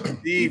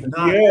 Steve, Even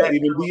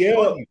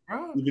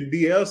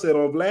DL said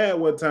on Vlad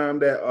one time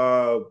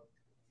that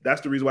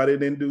that's the reason why they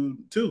didn't do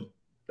 2.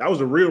 That was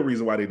the real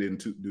reason why they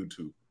didn't do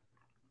 2.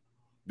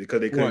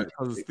 Because they couldn't.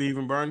 Because of Steve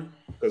and Bernie?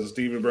 Because of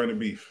Steve and Bernie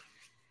beef.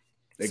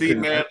 They See,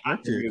 couldn't- man,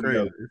 That's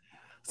crazy.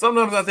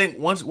 sometimes I think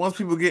once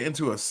people get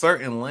into a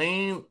certain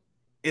lane,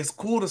 it's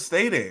cool to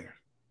stay there.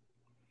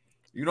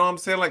 You know what I'm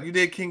saying? Like you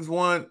did Kings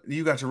 1,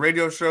 you got your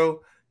radio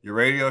show. Your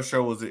radio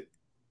show was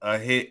a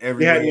hit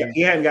every day.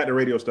 He hadn't got the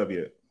radio stuff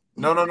yet.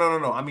 No.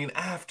 I mean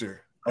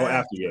after. Oh,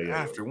 after.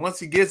 After. Once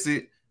he gets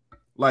it,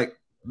 like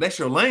that's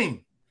your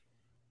lane.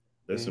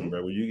 Listen,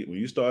 bro, when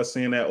you start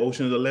seeing that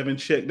Ocean's 11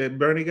 check that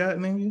Bernie got,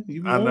 nigga,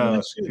 you I know.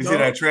 that shit, You dog. see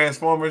that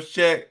Transformers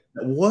check?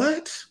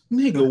 What?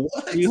 Nigga,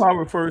 what? Steve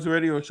Harvey first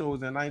radio show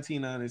was in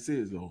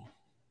 1996, though.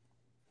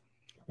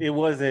 It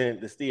wasn't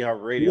the Steve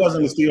Harvey He radio.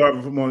 wasn't the Steve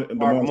Harvey morning show.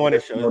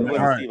 It wasn't the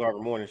Right. Steve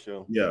Harvey morning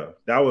show. Yeah,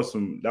 that was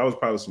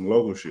probably some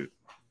local shit.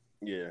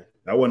 Yeah.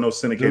 That wasn't no There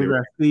syndicated.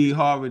 was that Steve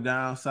Harvey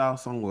down south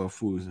somewhere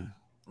fooling.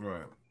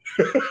 Right.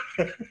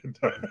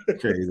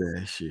 Crazy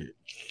ass shit.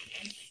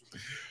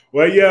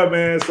 Well, yeah,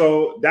 man.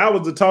 So that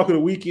was the talk of the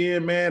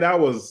weekend, man. That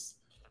was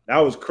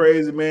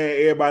crazy, man.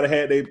 Everybody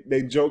had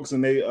they jokes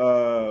and they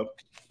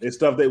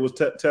stuff they was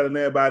telling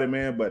everybody,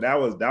 man. But that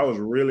was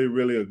really,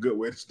 really a good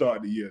way to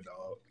start the year,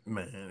 dog.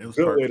 Man, it was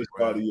Good perfect. way to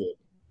start the year.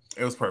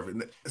 It was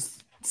perfect.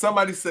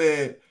 Somebody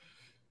said,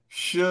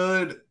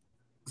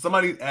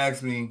 somebody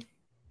asked me,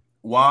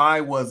 why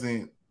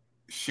wasn't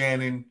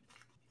Shannon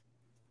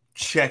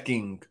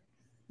checking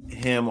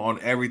him on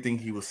everything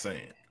he was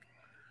saying?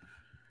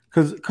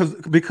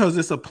 Because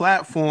it's a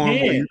platform where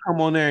Yeah. you come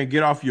on there and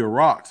get off your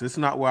rocks. It's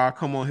not where I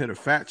come on here to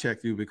fact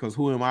check you, because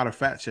who am I to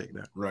fact check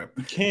that? Right.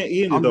 You can't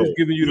end it I'm though. just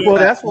giving you the Well,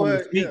 that's platform to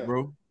what- speak, yeah.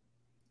 bro.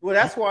 Well,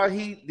 that's why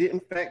he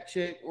didn't fact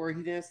check or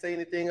he didn't say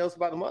anything else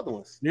about the other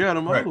ones. Yeah,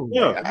 the Right. mother.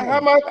 Yeah.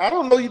 I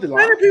don't know you to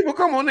lie. Many people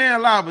come on there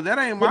and lie, but that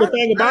ain't my. But the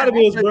thing about it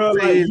is, bro,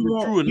 like is you it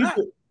want- true or not?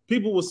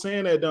 people were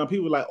saying that dumb.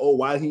 People were like, oh,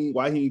 why he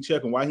ain't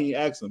checking? Why he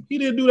ain't asking? He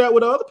didn't do that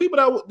with the other people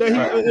that he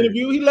Right.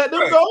 interviewed. He let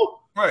them Right. go.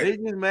 Right. They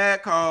just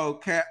mad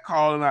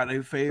calling out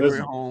their favorite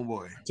Listen.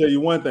 homeboy. Tell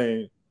you one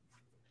thing.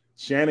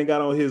 Shannon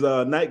got on his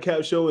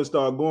nightcap show and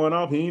started going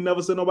off. He ain't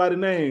never said nobody's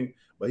name,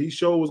 but he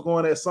sure was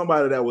going at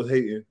somebody that was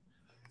hating.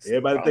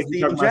 Everybody think he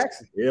Steven talking about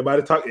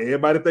Jackson.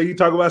 Everybody think he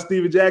talking about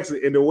Steven Jackson.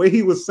 And the way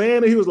he was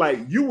saying it, he was like,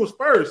 "You was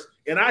first,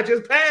 and I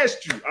just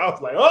passed you." I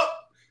was like, "Oh,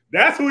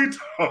 that's who he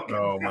talking."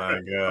 Oh my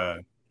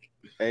God.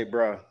 Hey,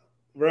 bro.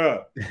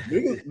 Bruh,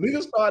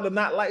 niggas started to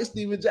not like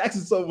Steven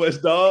Jackson so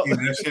much, dog.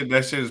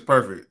 That shit is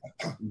perfect.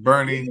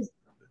 Bernie,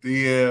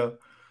 DL,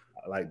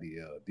 I like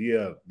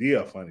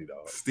DL funny,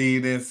 dog.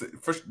 Steve,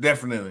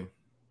 definitely.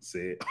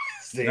 Said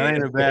That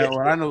ain't a bad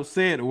word. I know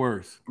said the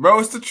worst. Bro,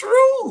 it's the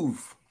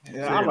truth.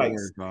 Yeah, I like.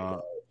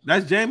 dog.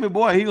 That's Jamie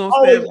Boy. He gonna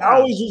I stand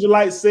always used to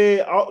like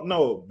said. Oh,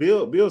 no,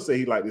 Bill said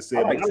he liked to say.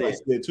 I I like like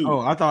said too. Oh,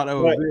 I thought that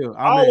was But Bill.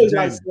 I always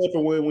like said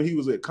for when he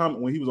was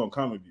on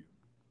Comic View.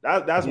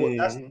 That's when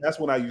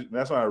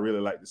I really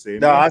like to say.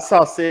 No, I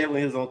saw Sid when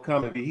he was on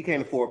Comic View. He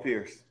came to Fort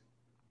Pierce.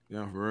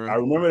 Yeah, for real. I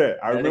remember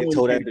that. I That remember nigga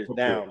tore when that he bitch came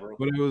down, to bro.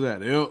 What it was at?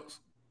 The Elks?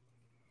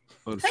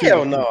 Or the Hell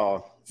Civic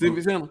no.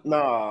 Civic Center?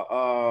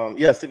 Nah.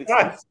 Yeah, Civic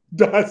Center.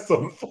 That's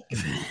so funny.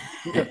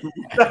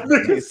 That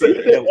nigga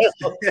said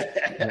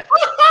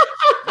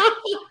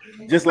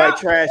Just like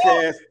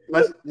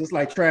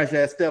trash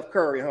ass Steph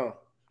Curry, huh?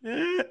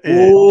 Yeah.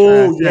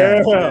 Oh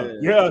Trash yeah, ass.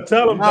 yeah.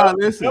 Tell him. Nah, Tell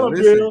listen.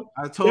 Bill.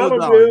 I Tell told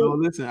him, y'all. Bill. No,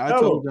 listen. I Tell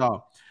told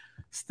y'all.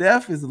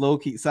 Steph is low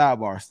key.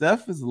 Sidebar.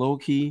 Steph is low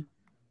key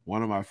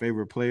one of my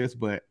favorite players,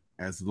 but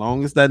as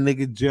long as that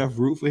nigga Jeff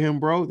root for him,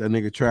 bro, that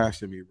nigga trash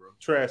to me, bro.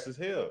 Trash as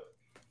hell.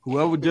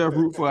 Whoever Jeff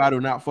root for, I do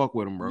not fuck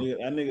with him, bro. Yeah,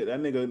 that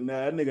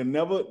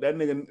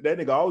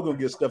nigga always gonna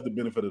give Steph the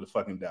benefit of the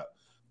fucking doubt.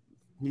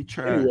 He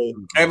trash. Anyway.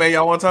 Hey man,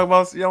 y'all want to talk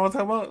about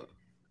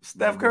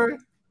Steph Curry?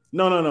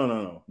 No.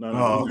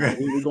 Oh, okay.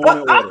 We going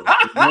in order.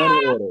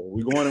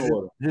 We going in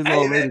order. His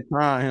old lady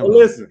trying him. But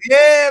listen,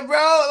 Yeah,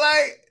 bro.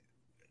 Like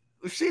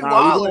she we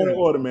going in wildin'.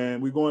 order,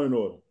 man. We going in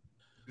order.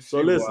 So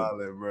She listen.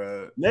 wildin',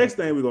 bro. Next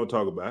thing we're gonna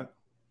talk about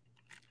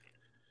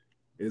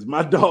is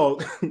my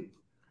dog,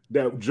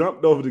 that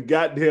jumped over the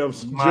goddamn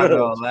My judge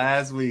God,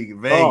 last week,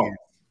 Vegas.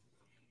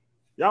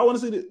 Y'all want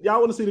to see the? Y'all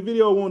want to see the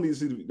video? Or won't need to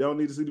see the? They don't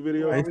need to see the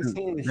video.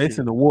 They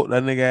sent the whoop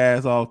that nigga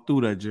ass all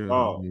through that jail.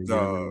 Oh,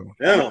 Dog.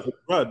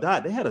 Bro,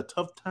 Dog, they had a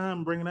tough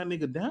time bringing that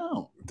nigga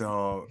down.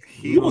 Dog,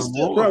 he was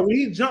still, bro. When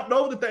he jumped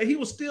over the thing, he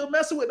was still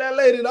messing with that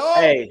lady, dog.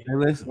 Hey,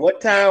 what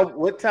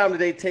time did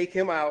they take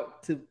him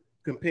out to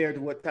compare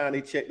to what time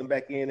they checked him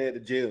back in at the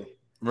jail?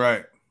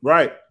 Right.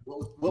 Right.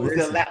 What was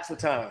the lapse of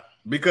time?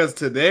 Because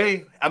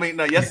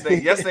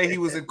yesterday he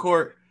was in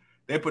court.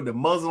 They put the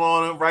muzzle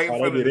on him right in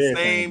front of the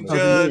same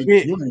judge.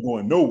 You ain't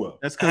going nowhere.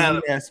 That's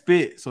because he had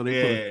spit, so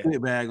they put a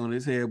spit bag on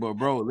his head. But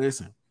bro,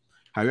 listen,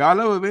 have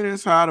y'all ever been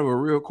inside of a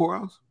real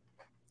courthouse?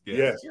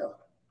 Yes.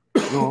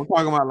 No, I'm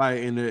talking about like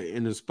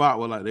in the spot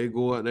where like they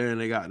go up there and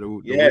they got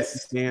the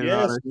stand.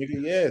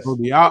 Yes. So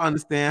do y'all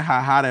understand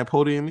how high that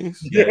podium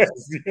is? Yes.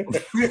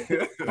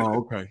 Oh,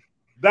 okay.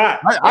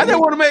 I just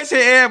want to make sure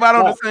everybody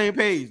on the same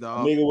page,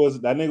 dog. That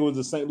nigga was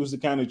the St. Lucie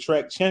County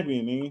track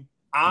champion, man.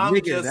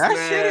 Shit is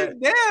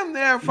damn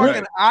near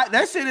fucking.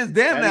 That shit is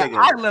damn near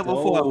eye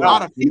level for a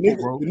lot of people,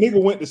 bro. The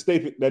nigga went to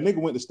state. That nigga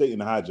went to state in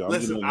the high jump.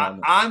 Listen,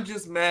 I'm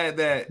just mad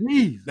that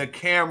the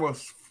camera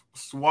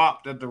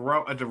swapped at the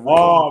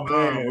Oh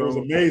man, it was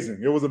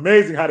amazing. It was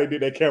amazing how they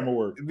did that camera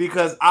work.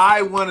 Because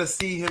I want to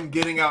see him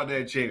getting out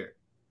that chair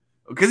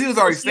because he was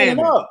already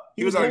standing up.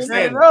 He was already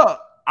standing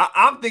up.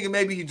 I'm thinking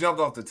maybe he jumped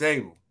off the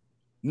table.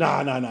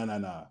 Nah.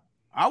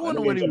 I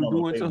wonder what he was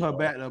doing to her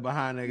back there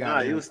behind that guy.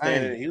 Nah, he was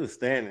standing. He was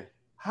standing.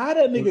 How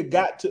that nigga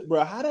got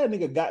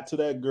to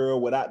that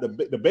girl without the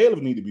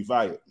bailiff need to be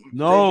fired?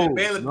 No, the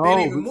bailiff didn't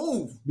even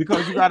move.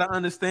 Because you got to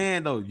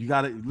understand though. You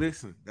got to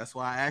listen. That's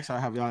why I asked y'all,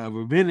 have y'all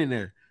ever been in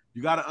there?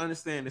 You got to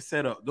understand the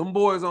setup. Them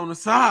boys on the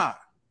side.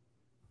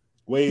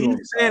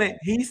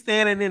 He's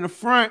standing in the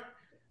front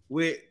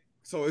with.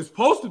 So it's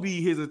supposed to be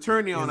his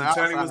attorney on the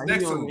outside. Was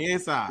next to on the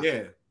inside.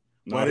 Yeah.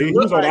 No, he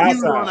was on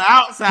the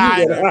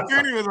outside. The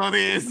attorney was on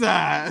the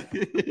inside. He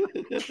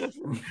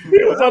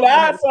was on the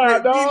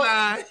outside,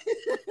 dog.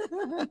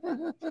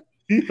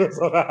 He was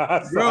on the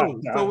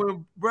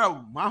outside.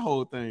 Bro, my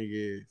whole thing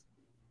is,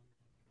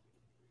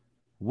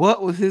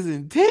 what was his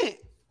intent?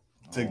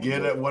 To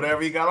get at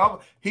whatever he got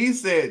off. He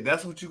said,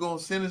 "That's what you gonna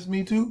sentence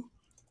me to."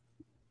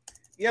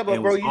 Yeah,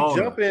 but bro, you're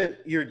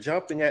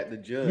jumping at the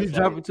judge. You're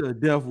jumping to a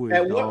death wish.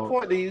 At what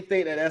point do you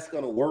think that's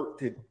gonna work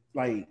to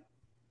like?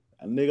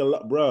 That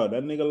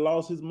nigga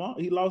lost his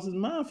mind. He lost his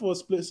mind for a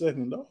split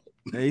second, though.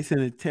 They sent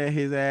to tear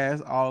his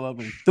ass all up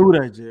and through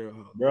that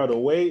jail. Bro, the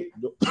way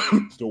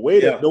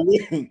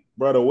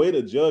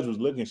the judge was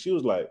looking, she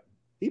was like,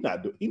 he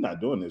not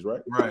doing this,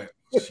 right? Right.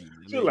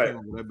 She like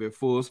that bit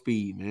full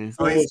speed, man.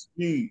 Full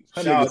speed.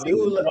 Dude,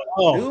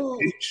 you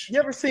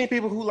ever seen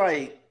people who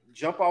like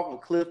jump off a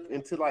cliff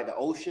into like the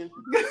ocean?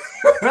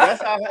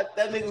 That's how that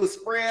nigga was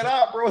spread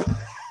out, bro.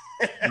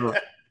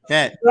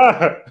 That's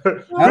why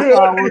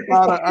I was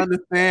trying to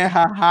understand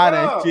how high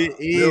that shit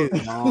is.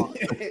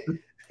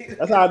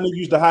 That's how nigga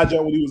used to high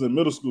jump when he was in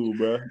middle school,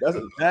 bro.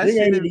 That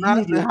shit is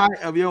not the height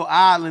of your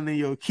island in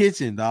your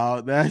kitchen,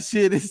 dog. That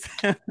shit is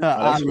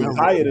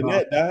higher than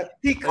that, dog.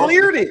 He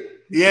cleared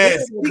it.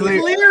 Yes, he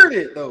cleared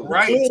it though.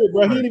 Right, he cleared it,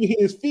 bro. He didn't even hit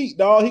his feet,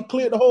 dog. He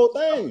cleared the whole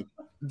thing.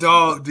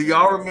 Dog, do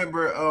y'all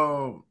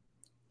remember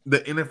the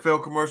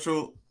NFL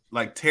commercial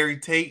like Terry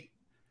Tate,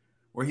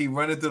 where he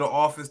run into the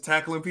office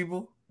tackling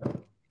people?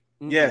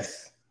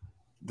 Yes.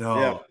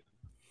 Dog,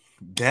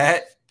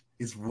 that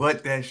is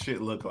what that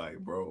shit look like,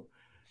 bro.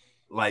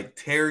 Like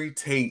Terry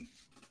Tate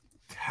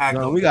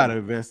tackling. No, we gotta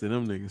invest in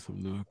them niggas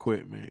some new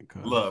equipment.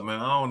 Look,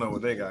 man, I don't know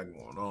what they got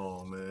going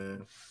on,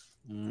 man.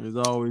 It's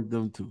always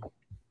them two.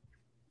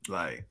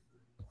 Like,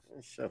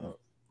 shut up.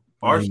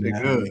 Our shit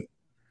good.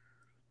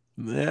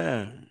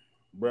 Yeah,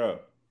 bro.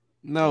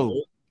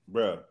 No,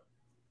 bro.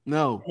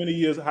 No. How many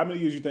years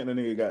you think that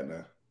nigga got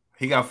now?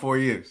 He got 4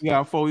 years. He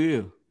got 4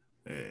 years.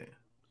 Yeah.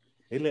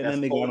 They let that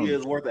nigga 4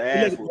 years worth of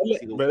ass.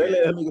 But they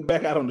let that nigga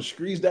back out on the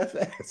streets that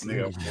fast.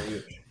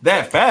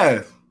 That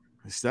fast.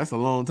 That's a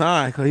long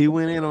time because he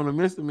went in on a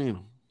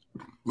misdemeanor.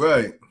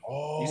 Right.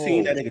 You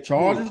seen that nigga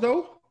charges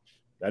though?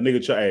 That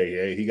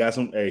nigga, he got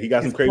some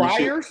crazy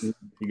priors? shit.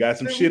 He got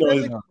some shit on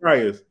his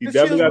priors. He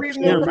definitely got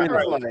some shit on his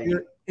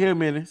priors. Here,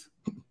 minutes.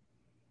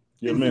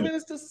 Yeah,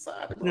 minutes to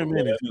society. That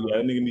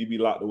nigga need to be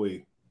locked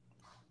away.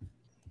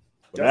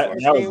 That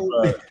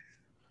was,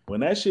 when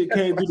that shit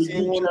came through the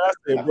group chat, I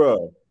said,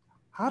 bro,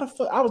 how the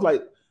fuck? I was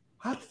like,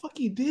 how the fuck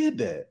he did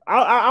that?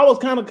 I was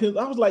kind of,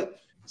 I was like,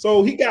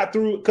 so he got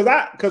through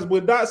because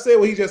when Doc said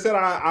what he just said,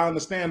 I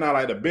understand now.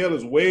 Like the bill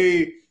is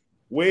way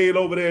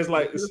over there. It's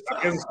like it's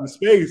in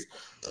space,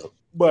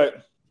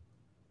 but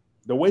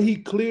the way he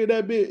cleared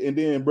that bit, and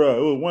then bro,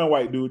 it was one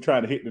white dude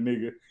trying to hit the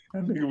nigga.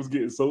 That nigga was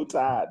getting so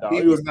tired, dog.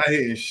 He was not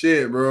hitting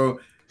shit, bro.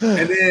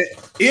 And then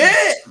he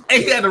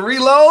had to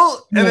reload,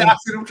 and then I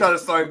see him trying to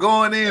start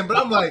going in, but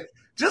I'm like,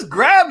 just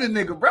grab the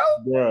nigga, bro.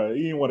 Bro,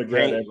 he didn't want to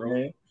grab that,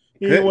 man.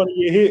 He didn't want to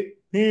get hit.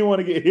 He didn't want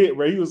to get hit,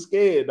 bro. He was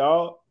scared,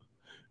 dog.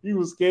 He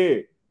was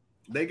scared.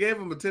 They gave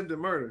him attempted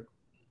murder.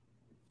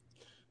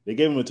 They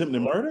gave him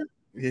attempted murder?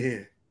 Yeah.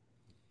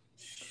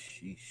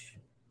 Sheesh.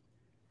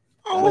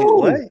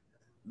 Oh, wait, what?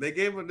 They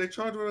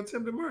charged him with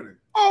attempted murder.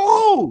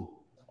 Oh,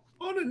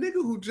 On the nigga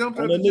who jumped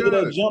On on the the nigga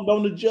judge. that jumped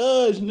on the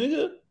judge,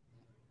 nigga.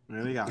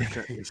 man, they gotta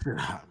cut this shit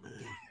out,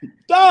 man.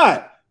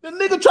 God, the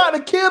nigga tried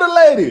to kill the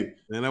lady.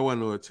 Man, that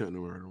wasn't no attempted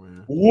murder,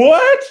 man.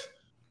 What?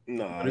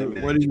 No,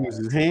 What did he use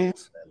his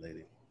hands? that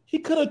lady. He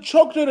could have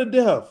choked her to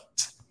death.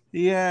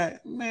 Yeah,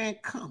 man,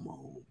 come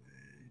on.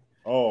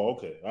 Oh,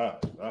 okay. All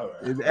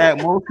right. At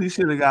most, he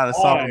should have got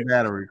assault All right. and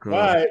battery. Cause All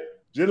right.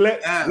 Just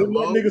let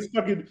bro. just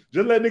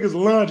let niggas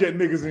lunge at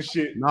niggas and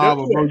shit. nah,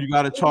 That's but bro, it. you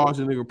gotta charge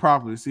a nigga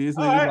properly. See, it's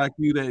All niggas right. like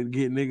you that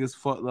get niggas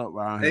fucked up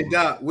around Hey here.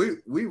 Doc,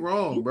 we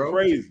wrong, You bro.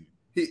 crazy.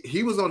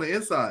 He was on the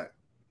inside.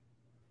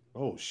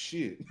 Oh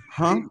shit.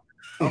 Huh?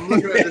 I'm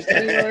looking at this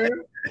thing right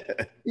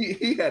here.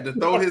 He had to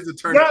throw his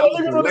attorney Got a out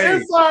nigga the on the way.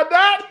 inside,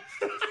 Doc.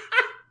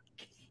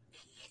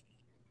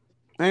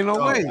 Ain't no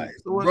Oh, way. like,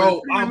 So what,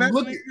 bro, that I'm nigga-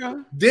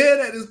 looking dead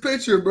at this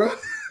picture, bro.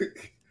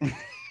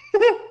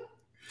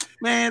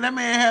 Man, that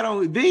man had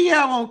on. Did he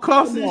have on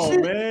cuffs Come and on,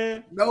 shit?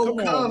 man. No Come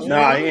on, cuffs. man.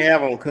 Nah, he ain't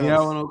have on He cuffs. had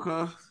on no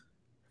cuffs.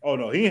 Oh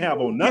no, he ain't have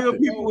on Kill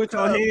nothing. people with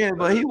your hands,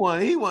 but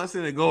he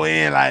wasn't to go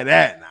in like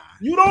that. Nah.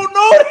 You don't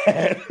know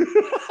that.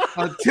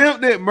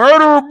 Attempted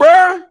murder,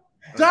 bro.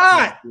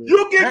 Doc,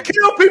 you can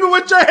kill people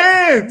with your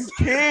hands.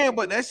 You can,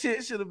 but that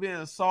shit should have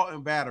been assault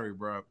and battery,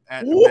 bro.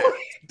 At the What? max.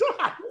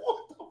 Doc,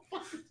 what the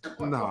fuck is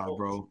going Nah, on?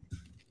 bro.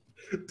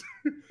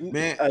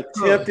 Man,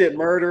 Attempted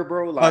murder,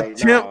 bro. Like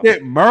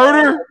attempted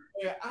murder.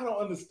 Man, I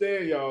don't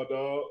understand y'all,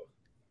 dog.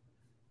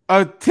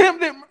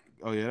 Attempted.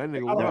 Oh yeah, that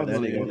nigga I was don't That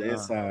know. nigga on the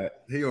inside.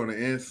 He on the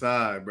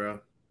inside, bro.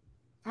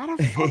 How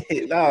the fuck?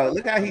 No,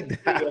 look how he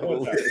died.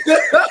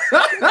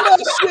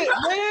 Shit,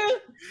 man.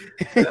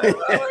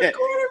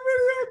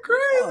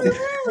 Crazy.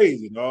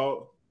 Crazy,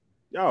 dog.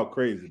 Y'all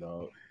crazy,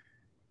 dog.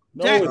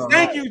 No, it's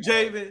Thank not. you,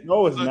 Javen.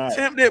 No, it's not.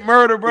 Attempted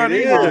murder, bro. It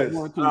These is. niggas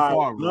going too All right,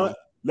 far, bro.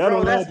 Let Bro,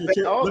 him that's learn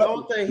to the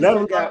only thing he let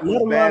him got let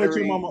was him learn at your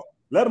battery. mama.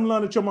 Let him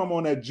learn at your mama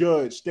on that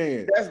judge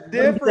stand. That's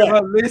different.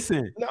 Bro,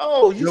 listen,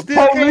 No, you the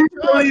still police can't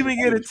don't charge even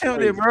get That's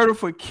attempted crazy. murder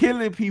for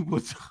killing people.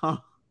 Tom.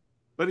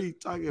 What are you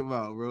talking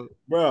about, bro?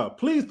 Bro,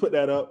 please put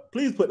that up.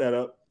 Please put that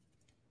up.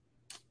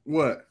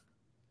 What?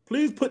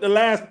 Please put the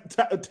last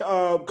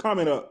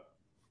comment up.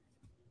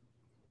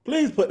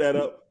 Please put that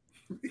up.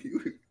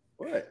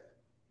 What?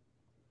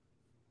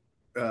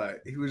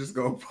 He was just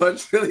gonna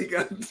punch till he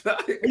got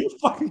tired. Are you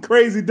fucking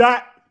crazy,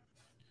 Doc?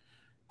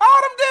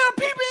 All them damn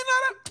people in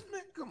that.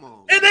 Man, come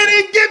on. And they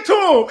didn't get to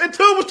him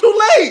until it was too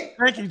late.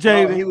 Thank you, No,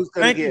 Javen. he was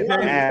gonna Thank you, get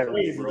Javen. battery,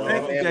 Crazy, bro.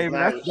 Thank you, Man, Javen.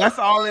 battery. That's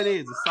all it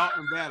is. Assault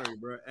and battery,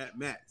 bro. At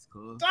max,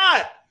 cuz.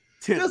 Doc,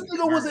 this Attempted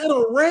nigga was murder. in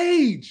a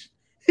rage.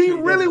 He It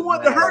really doesn't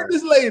wanted to hurt matter.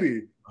 this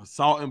lady.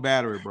 Assault and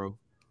battery, bro.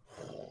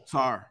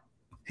 Sorry.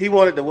 He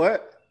wanted to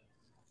what?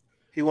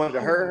 He wanted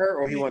to hurt her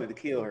or he wanted to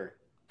kill her?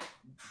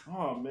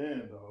 Oh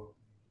man, dog.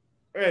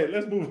 Hey,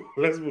 let's move.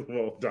 Let's move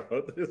on,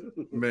 dog.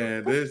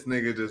 Man, this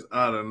nigga just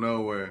out of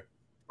nowhere.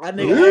 That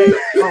nigga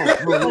Listen.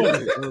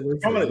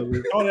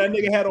 that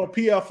nigga had on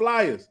PL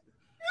flyers.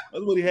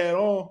 That's what he had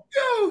on.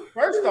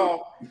 First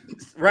off,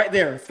 right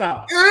there,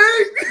 stop.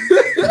 Hey!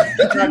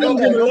 Now go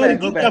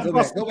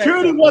back.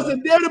 Security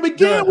wasn't there to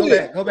begin Go with.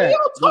 back, go back, What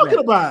are you go talking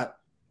back. about?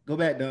 Go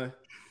back, Don.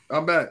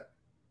 I'm back.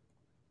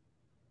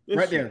 This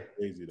Right shit there.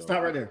 Crazy, dog.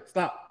 Stop right there.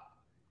 Stop.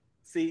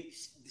 See,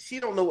 she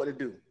don't know what to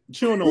do.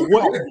 She don't know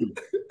what to do.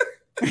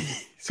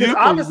 Because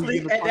obviously,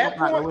 at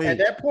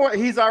that point,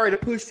 he's already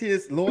pushed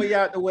his lawyer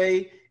out the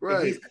way, Right.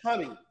 and he's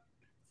coming.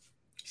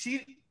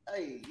 She,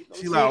 hey, you know,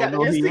 She she like, ain't got oh,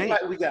 no, the he instinct ain't.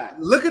 like we got.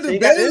 Look at She the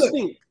ain't got the bailiff.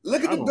 instinct.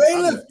 Look at I the don't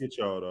bailiff. get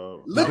y'all,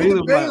 dog. Look at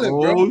the bailiff,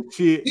 bro. Oh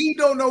shit. He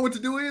don't know what to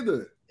do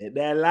either. Hit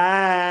that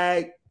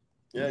like.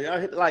 Yeah, y'all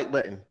hit the like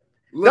button.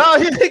 Look. No,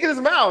 he's thinking his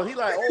mouth. He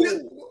like,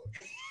 oh,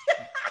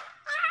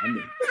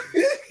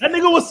 That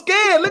nigga was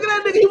scared. Look at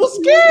that nigga. He was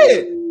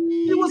scared.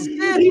 He was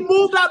scared. He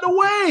moved out the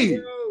way.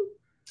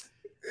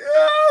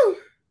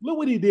 Look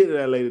what he did to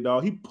that lady,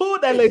 dog. He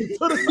pulled that lady to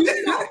the side.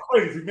 Y'all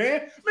crazy, man.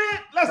 Man,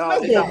 let's No,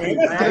 go, they got man. me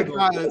Let's mad, go.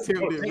 That's not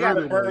attempted they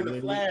gotta murder, burn though,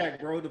 the man. flag,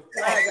 bro. The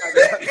flag got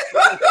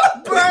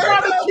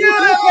Trying to kill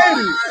that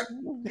lady.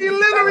 He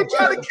literally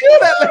tried to kill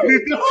that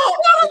lady.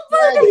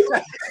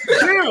 Dog.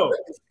 Chill.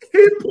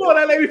 He pulled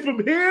that lady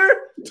from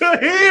here to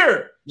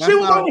here. That's She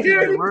was not over here.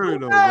 attempted He murder,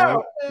 pulled though, down.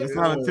 bro. That's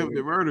not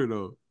attempted murder,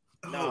 though.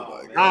 No,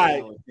 Oh man, my Alright.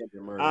 no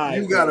attempted murder.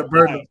 Alright. You gotta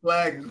burn the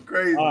flag. It's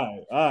crazy. All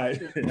right.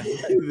 That's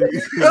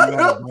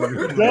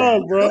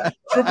Done, bro.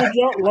 Triple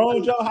jump,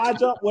 long jump, high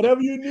jump,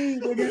 whatever you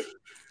need, nigga.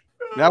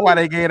 why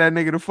they gave that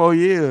nigga the 4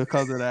 years,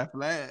 because of that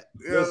flag.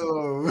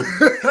 Yo.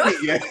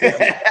 yeah,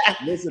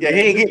 Listen, yeah, he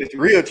ain't getting the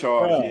real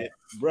charge bruh, yet.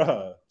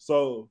 bruh.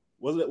 So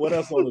what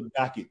else on the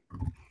docket?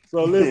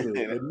 So listen,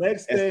 the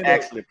next It's thing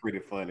actually pretty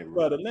funny,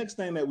 bro. the next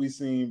thing that we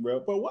seen, bro.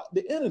 But what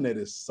the internet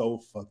is so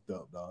fucked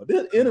up, dog.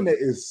 The internet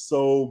is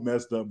so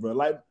messed up, bro.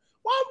 Like,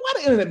 why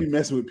the internet be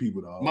messing with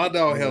people, dog? My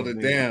dog held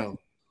it down.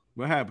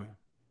 What happened?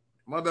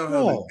 My dog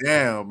held it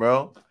down,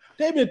 bro.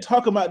 They've been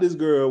talking about this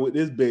girl with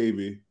this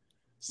baby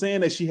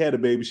saying that she had a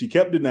baby. She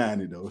kept denying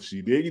it though.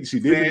 She did.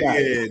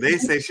 Yeah, they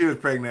say she was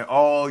pregnant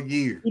all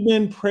year. She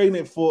been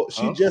pregnant for.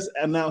 She just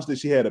announced that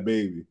she had a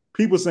baby.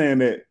 People saying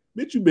that,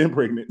 bitch, you been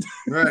pregnant,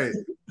 right?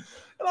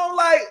 And I'm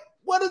like,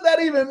 what does that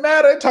even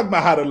matter? They talking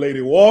about how the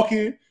lady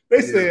walking.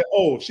 They said,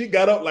 oh, she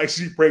got up like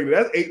she pregnant.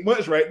 That's 8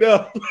 months right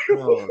there.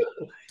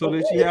 So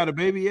did she have a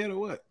baby yet or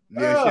what?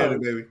 Yeah, she had a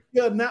baby.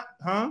 Yeah, now,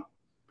 huh?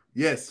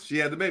 Yes, she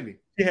had the baby.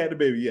 She had the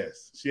baby.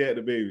 Yes, she had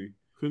the baby.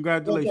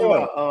 Congratulations.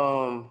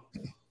 Was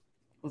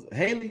it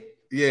Haley?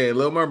 Yeah,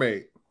 Little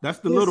Mermaid. That's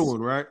the little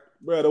one, right?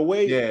 Bro, the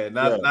way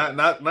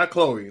not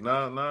Chloe.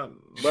 Not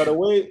but the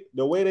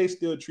way they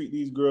still treat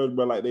these girls,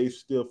 bro, like they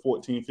still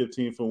 14,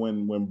 15 from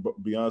when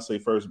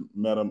Beyonce first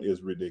met them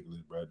is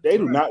ridiculous, bro. They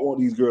do not want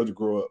these girls to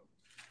grow up.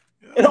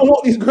 They don't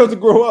want these girls to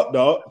grow up,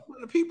 dog. Well,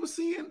 the people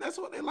seeing that's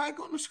what they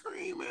like on the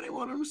screen, man. They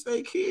want them to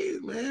stay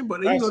kids, man.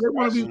 But they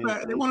want to be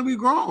fast. They want to be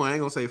grown. I ain't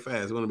gonna say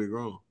fast. They want to be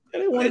grown.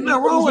 Ain't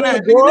nothing wrong with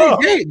that.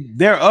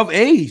 They're of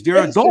age. They're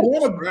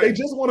adults. They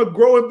just want to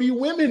grow and be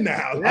women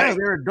now. Yeah, like,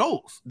 they're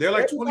adults. They're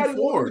like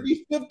 24. To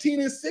be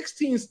 15 and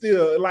 16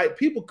 still. Like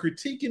people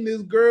critiquing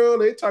this girl.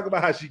 They talk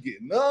about how she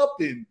getting up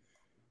and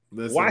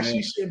why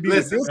she shouldn't be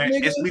with this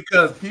nigga. It's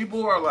because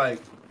people are like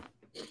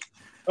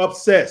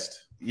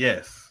obsessed.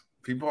 Yes.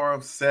 People are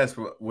obsessed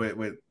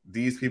with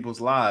these people's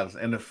lives.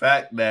 And the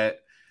fact that,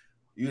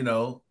 you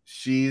know,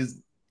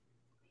 she's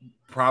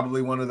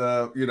probably one of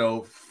the, you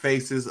know,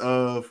 faces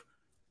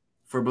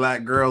for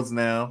black girls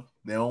now.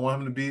 They don't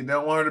want her to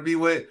be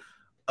with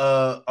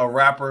a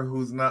rapper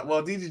who's not,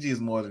 well, DGG is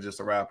more than just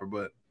a rapper,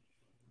 but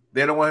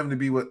they don't want him to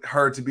be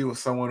with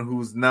someone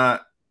who's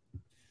not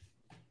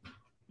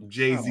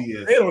Jay-Z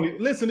is. They don't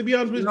even, listen, to be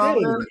honest with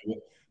you,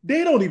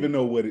 they don't even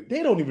know what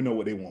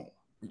they want.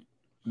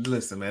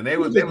 Listen, man, they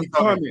was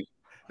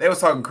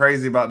talking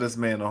crazy about this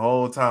man the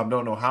whole time.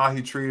 Don't know how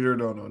he treated her.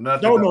 Don't know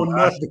nothing. Don't know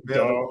nothing.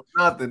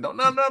 Nothing. Don't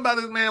know nothing about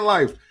this man's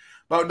life.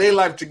 About their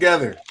life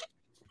together.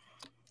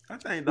 I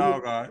think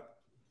dog all right.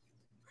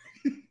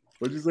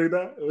 What'd you say,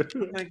 Doc? I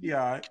think he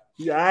all right.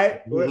 He all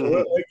right?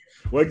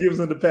 What gives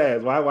him the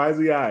pass? Why is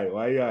he all right?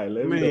 Why he all right? I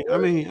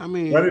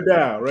mean, run it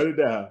down. You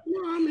know,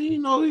 I mean, you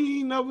know,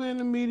 he ain't never in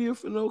the media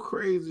for no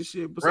crazy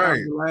shit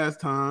besides the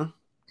last time.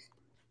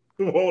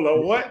 Hold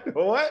on, what?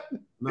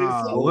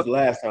 Nah, what was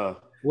last time?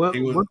 What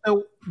he just did?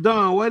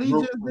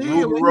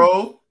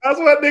 That's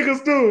what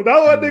niggas do.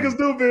 That's what niggas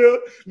do, Bill.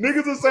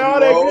 Niggas will say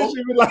all that good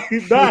shit, be like,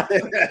 die.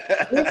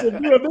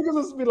 Listen, Bill, niggas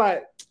will be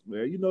like,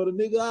 man, you know the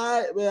nigga,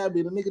 all right, man. I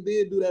mean, the nigga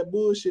did do that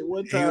bullshit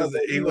one time.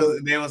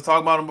 They was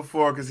talking about him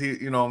before because he,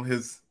 you know,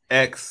 his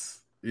ex,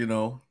 you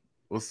know,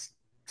 was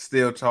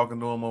still talking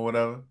to him or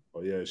whatever.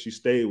 Oh yeah, she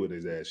stayed with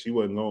his ass. She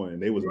wasn't going.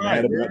 They was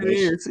mad about that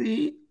shit.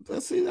 See,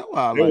 that's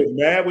why they was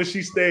mad when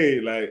she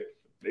stayed. Like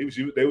they was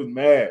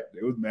mad.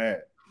 They was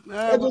mad.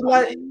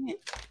 What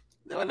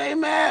they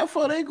mad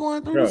for? They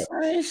going through the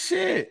same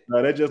shit.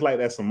 No, they're just like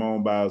that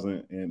Simone Biles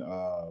and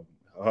her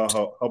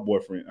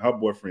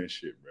boyfriend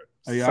shit, bro.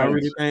 Hey, y'all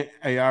really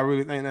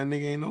think that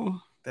nigga ain't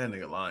know? That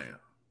nigga lying.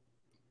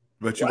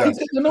 But you got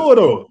to know it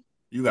though.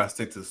 You gotta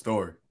stick to the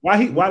story. Why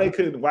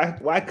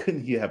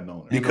couldn't he have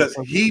known her? Because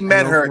he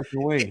met her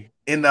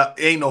in the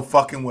ain't no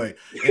fucking way.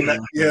 In the,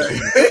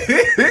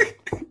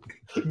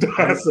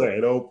 I say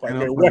no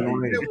fucking way,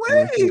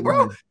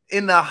 bro.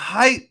 In the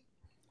height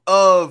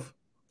of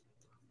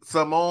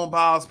Simone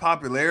Biles'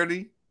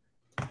 popularity,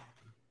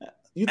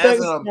 you think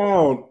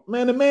Simone,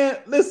 man? The man,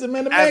 listen,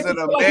 man. The man, as an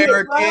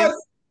American.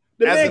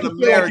 Listen.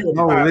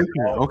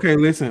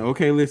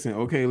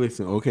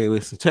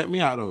 Check me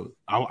out though.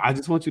 I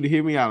just want you to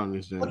hear me out on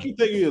this, John. What you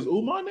think he is,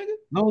 Umar, nigga?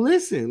 No,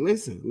 listen.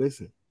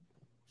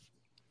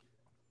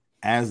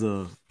 As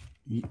an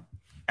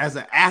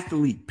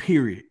athlete,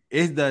 period,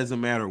 it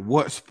doesn't matter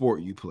what sport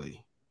you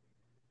play.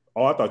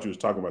 Oh, I thought you was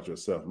talking about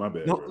yourself. My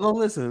bad. No,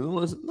 listen. No,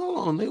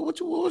 nigga.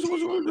 What you want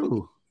to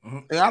do?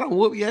 Hey, I don't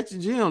whoop you at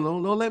your gym.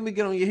 Don't let me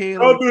get on your head.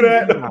 Don't do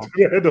that.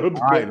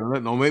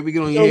 Don't make me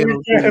get on your head.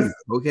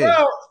 Okay.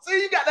 Bro,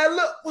 see, you got that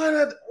look.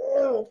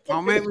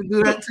 Don't make me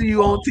do that to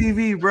you on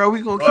TV, bro.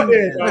 We gonna keep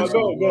it.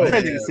 Go. I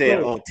think you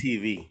said on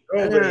TV.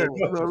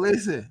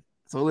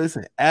 So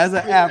listen. As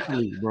an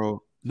athlete,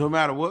 bro, no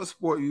matter what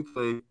sport you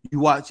play, you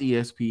watch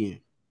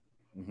ESPN.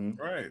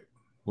 Mm-hmm. Right.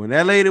 When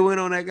that lady went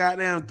on that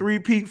goddamn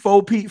 3-peat,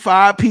 4-peat,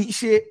 5-peat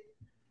shit.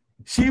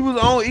 She was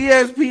on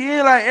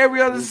ESPN like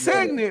every other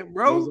segment,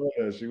 bro.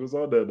 She was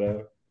on that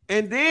now.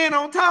 And then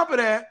on top of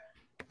that,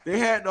 they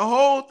had the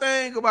whole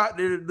thing about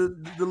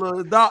the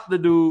little doctor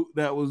dude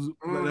that was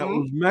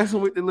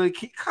messing with the little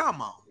kid. Come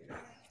on.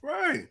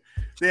 Right.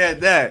 They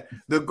had that.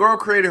 The girl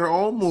created her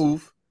own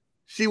move.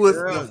 She was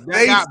the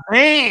face. Got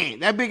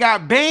banned. That bitch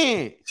got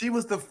banned. She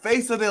was the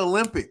face of the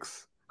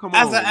Olympics. Come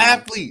on. As an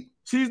athlete.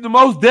 She's the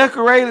most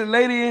decorated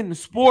lady in the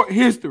sport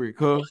history,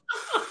 cuz.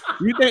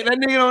 You think that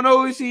nigga don't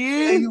know who she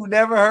is? You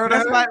never heard of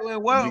her? That's like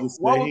when what was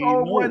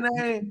old boy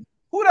name?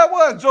 Who that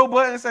was? Joe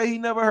Budden said he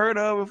never heard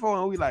of her before.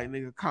 And we like,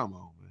 nigga, come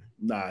on, man.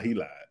 Nah, he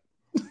lied.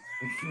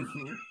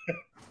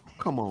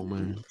 Come on,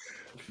 man.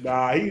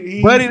 Nah,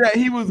 buddy that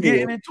he was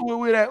getting into it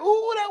with that.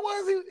 Ooh, that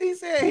was he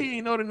said he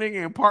didn't know the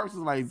nigga in Parks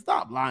was like,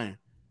 stop lying.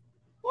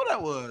 What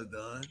that was,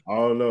 done?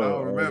 Oh no, I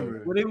don't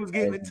remember. When he was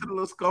getting into the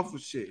little scuffle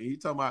shit. He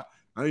talking about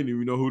I didn't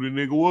even know who the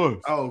nigga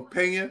was. Oh,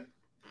 Pena?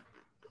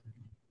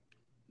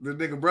 The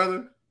nigga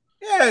brother?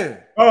 Yeah.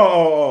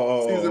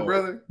 Oh. Caesar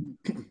brother?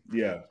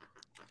 Yeah.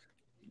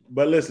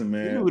 But listen,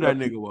 man. You knew who that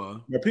nigga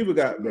was.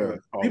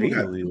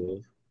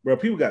 Bro,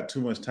 people got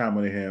too much time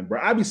on their hand, bro.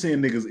 I be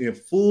seeing niggas in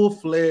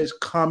full-fledged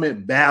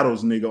comment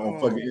battles, nigga, on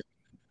fucking.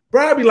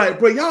 Bro, I be like,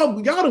 bro,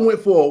 y'all done went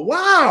for a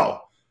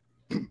while.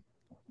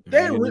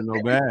 They ain't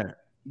no bad,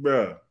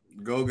 bro.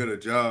 Go get a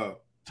job.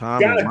 Time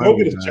gotta go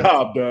get a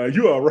job done.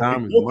 You all right?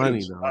 Time is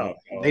money, dog.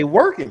 They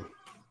working.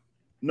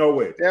 No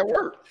way. That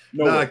work.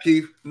 Nah,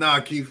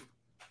 Keith.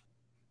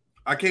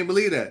 I can't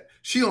believe that.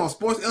 She on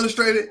Sports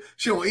Illustrated.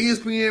 She on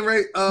ESPN,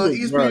 right?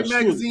 ESPN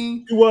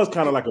magazine. She was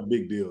kind of like a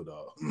big deal,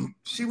 dog.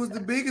 She was the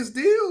biggest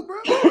deal, bro.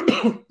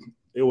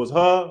 It was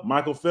her,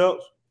 Michael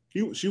Phelps.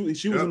 She was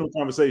in the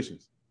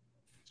conversations.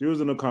 She was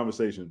in the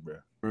conversations, bro.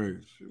 Right.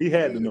 He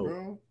had to know.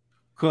 Bro.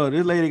 Cause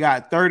this lady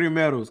got 30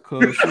 medals.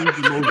 Cause she's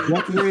the most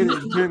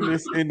decorated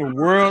gymnast in the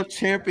world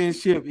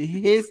championship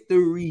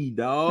history,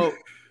 dog.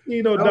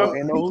 You know,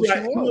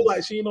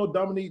 like she ain't no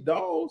Dominique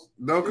Dawes.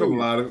 Don't come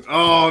out of.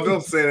 Oh,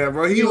 don't say that,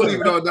 bro. He don't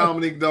even know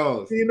Dominique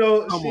Dawes. You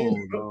know, come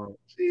on, dog.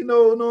 She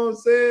know what I'm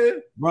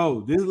saying,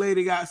 bro. This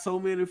lady got so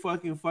many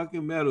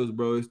fucking medals,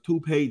 bro. It's 2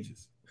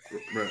 pages,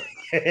 bro.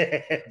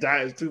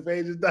 It's 2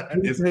 pages.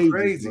 It's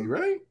crazy, bro.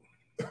 Right?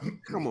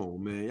 Come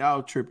on, man.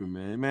 Y'all tripping,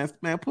 man.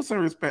 Man, put some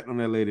respect on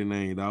that lady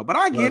name, dog. But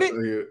I get it.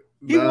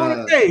 He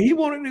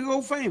wanted to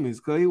go famous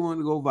because he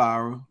wanted to go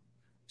viral.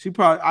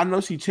 I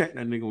know she checked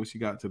that nigga when she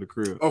got to the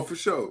crib. Oh, for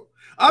sure.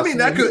 I mean,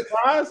 that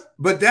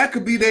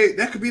could be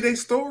their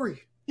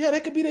story. Yeah,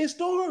 that could be their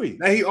story.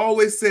 Now he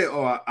always said,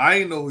 "Oh, I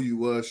ain't know who you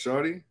was,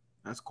 shorty."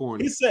 That's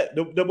corny. He said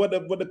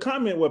the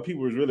comment what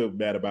people was really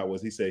bad about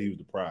was he said he was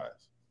the prize.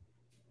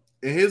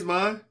 In his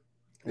mind,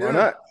 why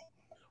not?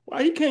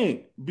 Why he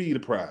can't be the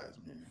prize,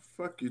 man?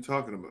 Fuck you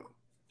talking about?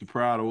 The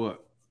prize of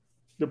what?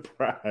 The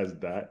prize,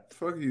 Dot.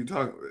 Fuck you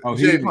talking about? Oh,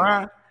 he the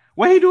prize?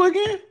 What he do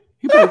again?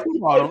 He played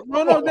football.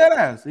 No, dead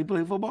ass. He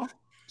played football.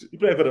 He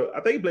played for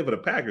I think he played for the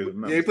Packers.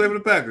 Yeah, he played for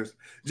the Packers.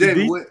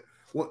 Jamie,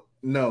 what?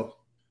 No.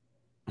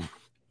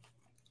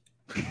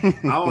 I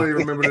don't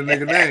even remember the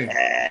nigga name.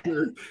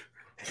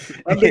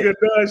 I nigga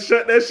done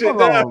shut that shit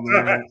down.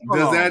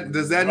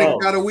 Does that nigga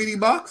got a Wheaties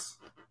box?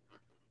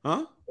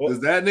 Huh?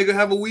 Does that nigga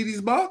have a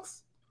Wheaties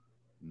box?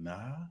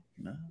 Nah.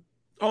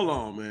 Hold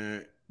on,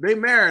 man. They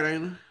married,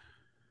 ain't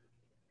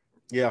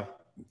they? Yeah.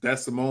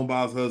 That's Simone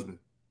Biles' husband.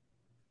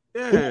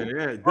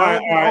 Yeah.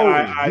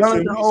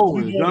 Jonathan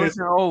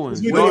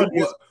Owens.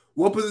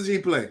 What position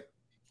he play?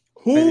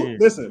 Who?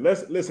 Listen.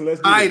 Let's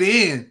tight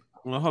end.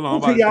 Well, hold on.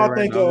 Who can y'all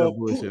think of?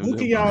 Who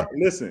can y'all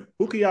listen?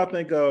 Who can y'all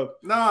think of?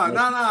 Nah.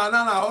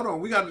 Hold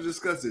on. We got to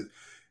discuss this.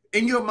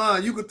 In your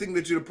mind, you could think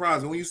that you're the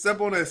prize. When you step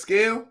on that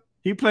scale,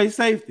 he plays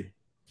safety.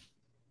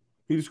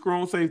 He's a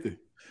strong safety.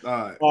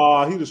 All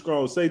right. He the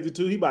strong safety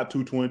too. He about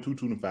 220,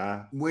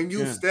 225. When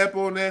you step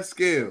on that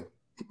scale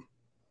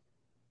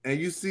and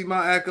you see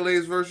my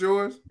accolades versus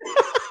yours,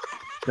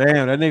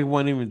 damn, that nigga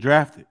wasn't even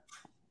drafted.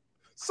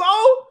 So?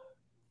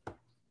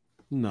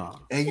 No.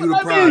 And you the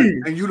prize.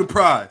 And you the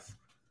prize.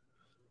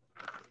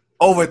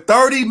 Over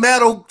 30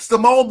 medal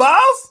Simone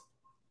Biles?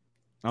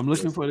 I'm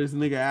looking for this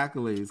nigga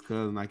accolades,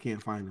 cuz I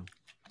can't find him.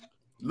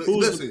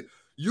 Listen,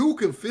 you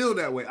can feel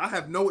that way. I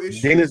have no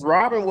issue. Dennis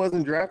Rodman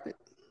wasn't drafted.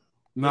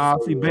 Nah,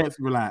 see, Ben's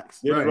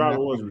relaxed. Dennis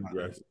Rodman was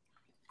drafted.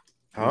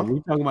 Huh?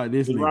 We talking about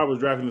this. Dennis Rodman was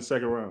drafted in the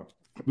 2nd round.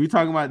 We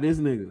talking about this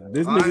nigga.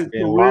 This nigga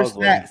career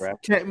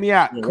stats. Check me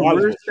out.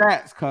 Career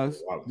stats,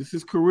 cuz. This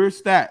is career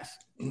stats.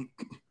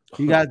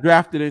 He got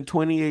drafted in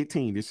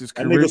 2018. This is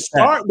career stats.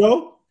 Start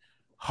though.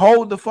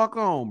 Hold the fuck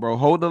on, bro.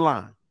 Hold the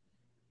line.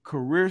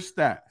 Career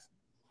stats: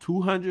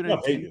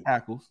 210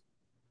 tackles,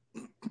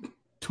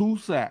 2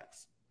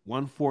 sacks,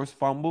 1 forced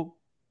fumble,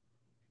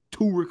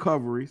 2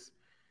 recoveries,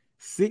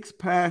 6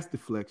 pass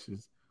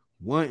deflections,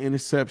 1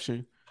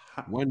 interception,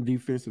 1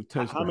 defensive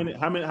touchdown.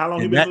 How long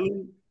he been in the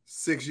league?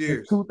 6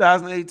 years.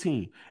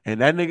 2018.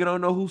 And that nigga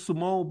don't know who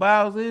Simone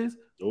Biles is?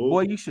 Ooh.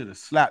 Boy, you should have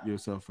slapped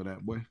yourself for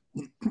that, boy.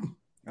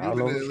 I don't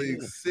know in the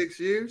league 6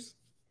 years.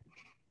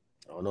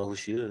 I don't know who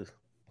she is.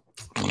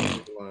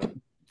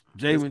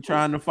 Javen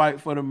trying to fight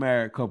for the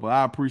married couple.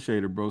 I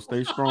appreciate it, bro.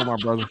 Stay strong, my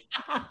brother.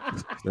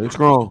 Stay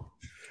strong.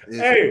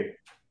 Hey,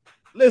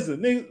 listen,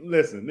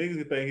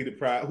 niggas think he the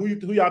prize. Who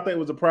y'all think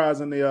was the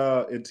prize in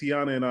the in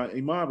Tiana and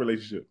Iman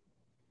relationship?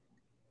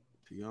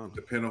 Tiana.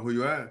 Depending on who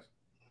you ask.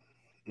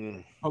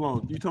 Hold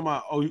on. You talking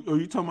about?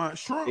 You talking about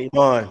Shrunk?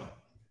 Iman.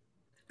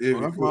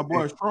 That's my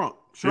boy Shrunk.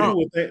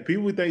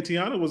 People would think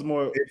Tiana was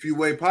more. If you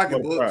weigh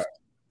pocketbooks,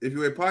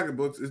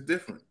 it's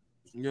different.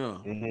 Yeah,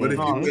 but if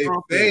you weigh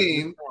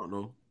fame,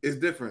 it's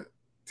different.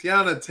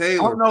 Tiana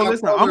Taylor. Oh no,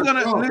 listen. I'm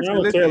gonna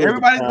listen.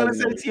 Everybody's gonna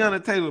say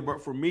Tiana Taylor,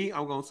 but for me,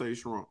 I'm gonna say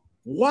Shrunk.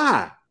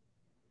 Why?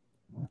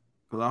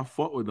 Cause I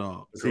fuck with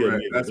dog.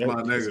 That's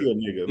my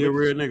nigga. He a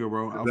real nigga,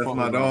 bro. That's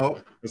my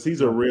dog. Cause he's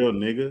a real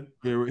nigga.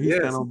 He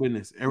stand on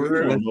business.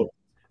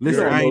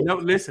 Listen, I ain't know.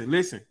 Listen,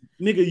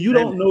 nigga. You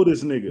don't know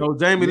this nigga. No,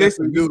 Jamie.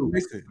 Listen.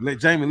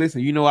 Jamie,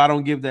 listen. You know I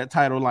don't give that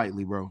title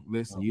lightly, bro.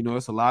 Listen, you know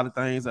it's a lot of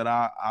things that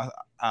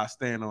I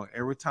stand on.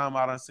 Every time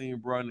I done seen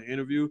bro in the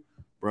interview,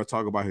 bro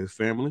talk about his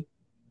family.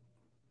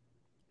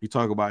 He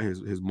talk about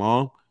his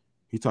mom.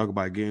 He talk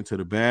about getting to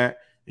the bag,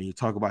 and you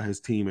talk about his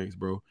teammates,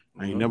 bro.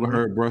 I ain't never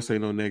heard bro say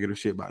no negative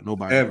shit about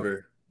nobody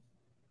ever.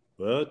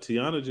 Bro. Well,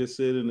 Tiana just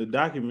said in the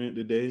document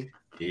today,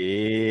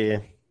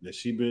 that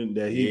he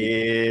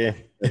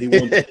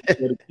wanted to get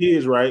the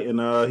kids right,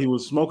 and he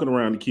was smoking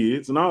around the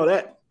kids and all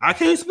that. I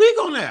can't speak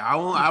on that. I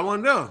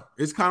won't know.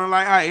 It's kind of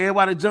like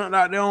everybody jumped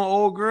out there on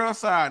old girl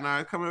side.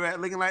 Now coming back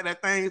looking like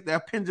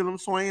that pendulum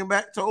swinging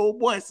back to old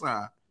boy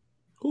side.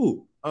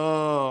 Who?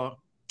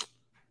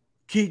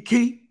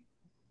 Kiki.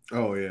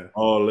 Oh yeah.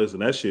 Oh, listen,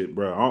 that shit,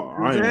 bro.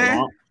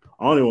 I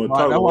don't even want to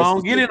talk about. I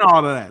don't get in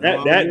all of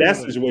that. That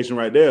situation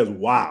right there is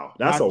wild.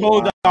 I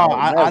told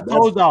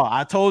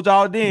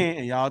y'all then,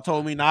 and y'all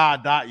told me, nah,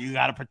 Doc, you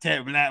gotta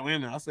protect black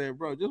women. I said,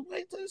 bro, just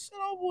wait till this shit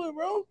over with,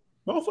 bro.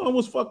 Both of them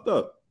was fucked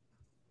up.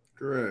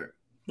 Correct.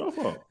 Both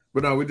of them.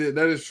 But no, we did.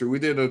 That is true. We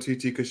did know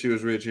TT because she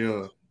was rich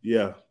young.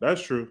 Yeah,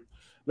 that's true.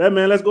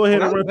 Let's go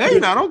ahead and run through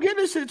this. I don't get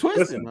this shit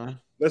twisted, man.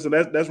 Listen,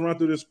 let's run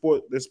through this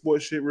sport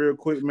shit real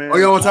quick, man. Oh,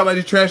 y'all want to talk about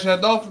these trash ass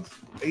Dolphins?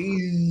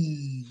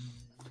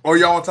 Or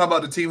y'all want to talk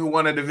about the team who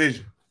won that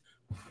division?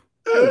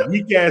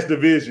 Weak ass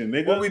division,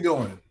 nigga. What we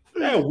doing?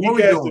 That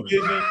weak ass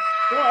division.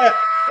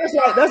 That's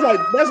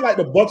like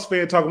the Bucks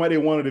fan talking about they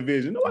won a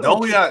division.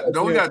 Don't we got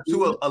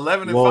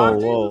 11 and 5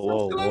 teams?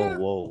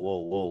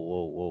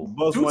 Whoa.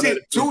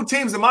 Two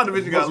teams in my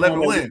division got 11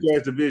 wins. Weak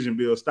ass division,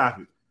 Bill. Stop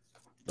it.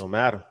 Don't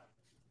matter.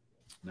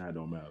 Nah, it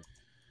don't matter.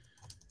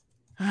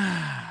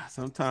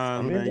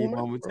 Sometimes, man, your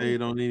mama tell you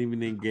don't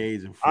even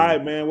engage in. All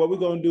right, man. What we're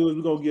gonna do is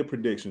we're gonna get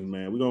predictions,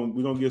 man. We're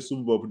gonna get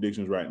Super Bowl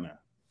predictions right now.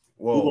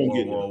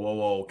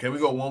 Whoa. Can we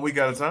go 1 week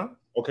at a time?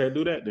 Okay,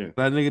 do that then.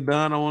 That nigga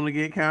done. I want to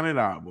get counted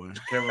out, boy.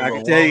 I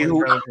can tell you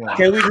who.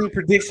 Can we do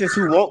predictions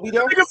who won't be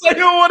though? Niggas say you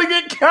don't want to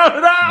get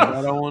counted out.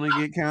 I don't want to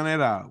get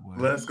counted out, boy.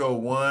 Let's go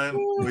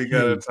 1 week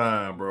at a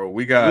time, bro.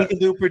 We can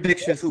do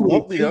predictions who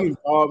won't be though.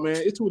 Oh man,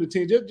 it's two of the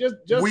teams. Just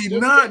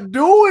not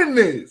doing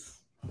this.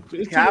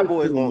 The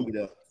Cowboys won't be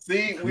there.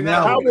 See, the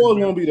Cowboys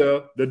won't be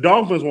there. The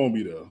Dolphins won't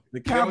be there. The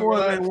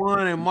Cowboys ain't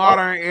won in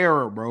modern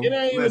era, bro. It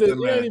ain't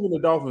even the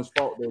Dolphins'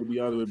 fault though. To be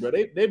honest with you,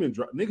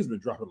 bro, niggas been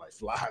dropping like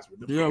flies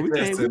with them. Yeah, we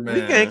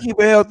can't keep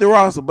a healthy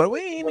roster, but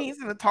we ain't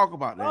even to talk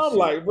about that. I'm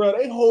like, bro,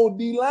 they whole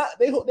D line,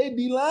 they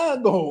D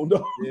line going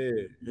though.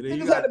 Yeah,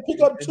 niggas had to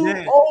pick up two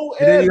old.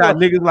 And then you got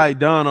niggas like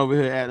Don over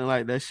here acting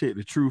like that shit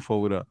the truth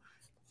over there.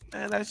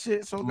 Man, that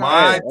shit so no.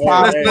 I'm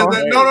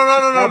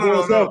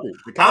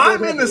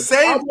in the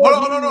same.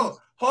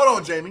 Hold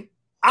on, Jamie.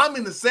 I'm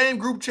in the same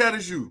group chat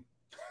as you.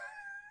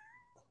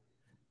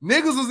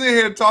 Niggas was in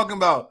here talking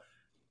about,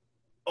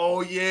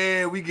 oh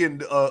yeah, we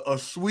getting a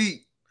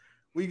sweep.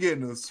 We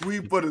getting a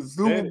sweep for the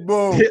Super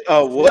Bowl.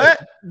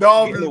 What?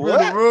 Dolphins for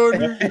the run.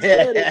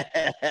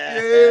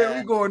 Yeah,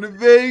 we going to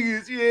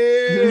Vegas.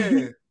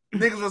 Yeah.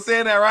 Niggas was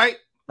saying that, right?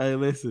 Hey,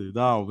 listen,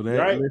 dog.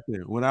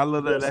 Listen, when I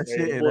looked at that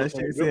shit and that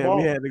shit said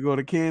we had to go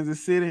to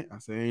Kansas City, I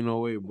said, ain't no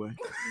way, boy.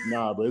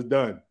 Nah, but it's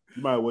done.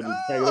 You might want to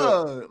take it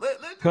up.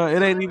 Cause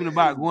it ain't even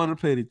about going to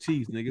play the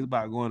Chiefs, nigga. It's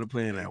about going to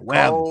play in that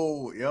weather.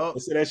 Oh, yep. They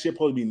said that shit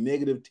supposed to be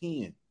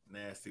 -10.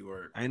 Nasty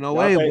word. Ain't no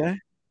way, boy.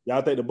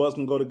 Y'all think the Bucks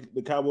can go to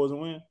the Cowboys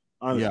and win?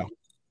 Honestly.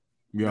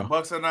 Yeah. The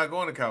Bucks are not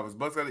going to Cowboys.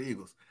 Bucks are the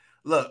Eagles.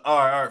 Look, all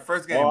right.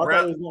 First game.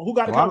 Who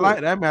got the Cowboys? I like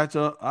that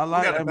matchup. I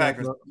like that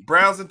matchup.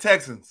 Browns and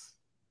Texans.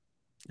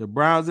 The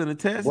Browns and the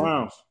Texans.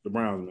 The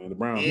Browns, man. The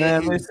Browns.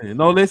 Man,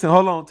 listen.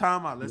 Hold on.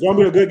 Time out. It's gonna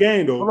be a good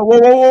game, though.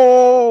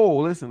 Whoa.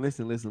 Listen. If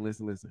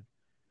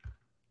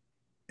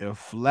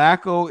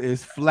Flacco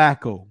is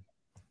Flacco,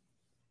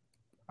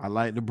 I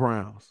like the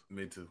Browns.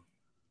 Me too.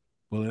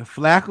 Well, if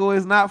Flacco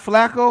is not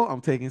Flacco, I'm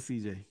taking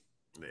CJ.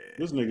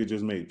 This nigga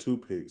just made 2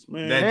 picks,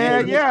 man.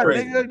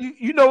 Nigga.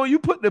 You know when you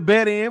put the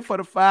bet in for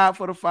the 5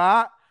 for the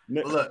 5.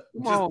 Look,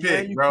 just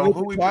pick, man, bro.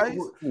 Who you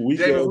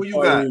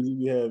got?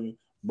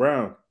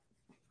 Brown.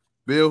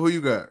 Bill, who you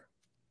got?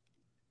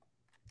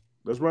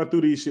 Let's run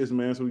through these shits,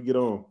 man, so we get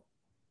on.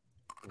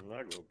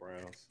 I go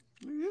Browns.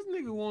 This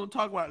nigga want to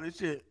talk about this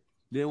shit.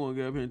 They want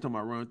to get up here and talk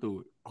about run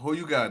through it. Who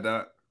you got,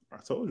 Doc? I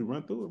told you,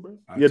 run through it, bro.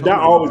 Doc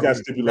always got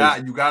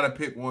stipulations. You got to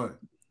pick one.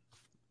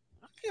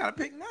 You got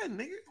to pick nothing,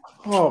 nigga.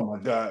 Oh, my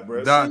God,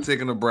 bro. Doc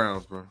taking the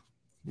Browns, bro.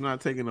 I'm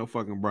not taking no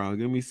fucking Browns.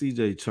 Give me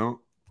CJ, chunk.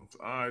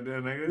 All right,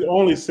 then, nigga. You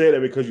only said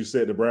that because you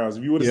said the Browns.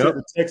 If you would have said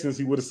the Texans,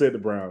 he would have said the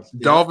Browns.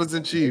 Dolphins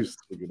and Chiefs.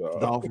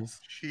 Dolphins.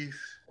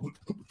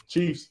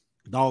 Chiefs.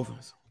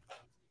 Dolphins.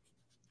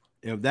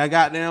 If that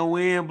goddamn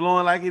wind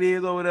blowing like it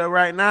is over there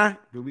right now,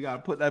 then we got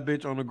to put that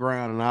bitch on the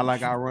ground. And I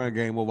like our run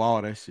game over all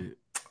that shit.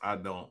 I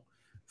don't.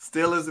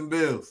 Steelers and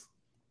Bills.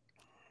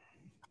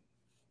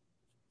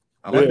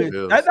 I like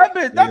Bills. That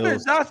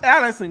bitch Josh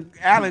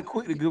Allen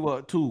quick to give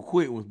up 2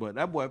 quick ones, but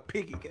that boy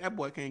Pickett, that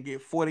boy can't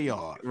get 40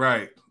 yards.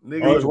 Right.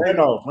 Nigga, it's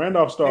Randolph.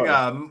 Randolph started.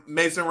 Got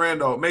Mason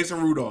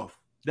Rudolph.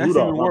 That's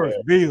even worse.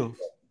 Bills.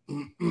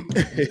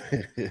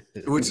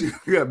 What you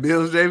got?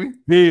 Bills, Jamie?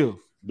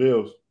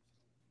 Bills.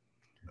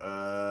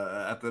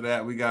 After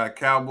that, we got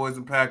Cowboys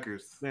and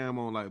Packers. Damn,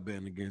 I don't like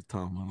betting against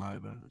Tomlin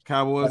like that.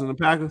 Cowboys and the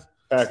Packers?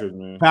 Packers,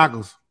 man.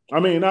 Packers. I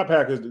mean, not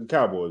Packers, the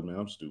Cowboys, man.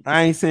 I'm stupid.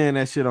 I ain't saying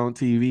that shit on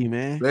TV,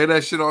 man. Say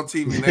that shit on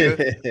TV,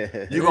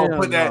 nigga. You gonna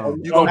put that?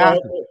 You gonna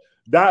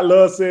Dot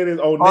love saying it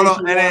on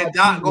and then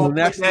Dot gonna put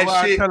that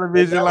shit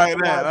television like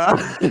that.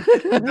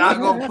 Huh? Dot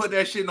gonna put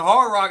that shit in the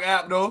Hard Rock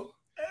app though.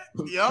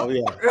 Oh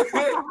yeah.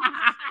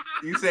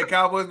 You said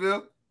Cowboys,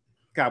 Bill?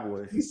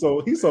 Cowboys. He's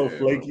so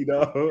flaky,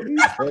 dog.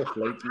 He's so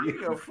flaky.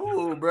 You a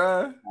fool,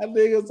 bro. That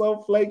nigga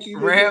so flaky.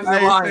 Rams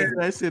and Lions.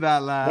 That shit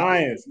out loud.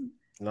 Lions.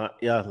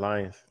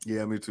 Lions.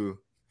 Yeah, me too.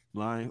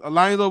 Lions.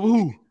 Lions over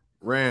who?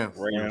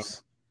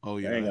 Rams. Oh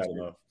yeah. I ain't got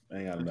enough.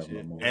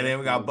 No more. And then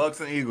we got Bucks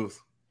and Eagles.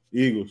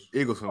 Eagles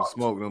gonna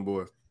smoke them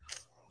boys.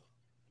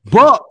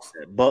 Bucks,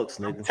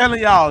 nigga. I'm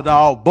telling y'all,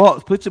 dog.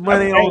 Bucks. Put your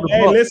money on the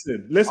Bucks.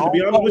 Listen. To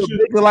be honest with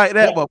you, like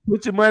that, but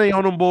put your money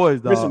on them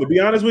boys, dog. Listen, to be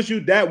honest with you,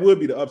 that would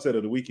be the upset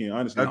of the weekend.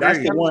 Honestly, that's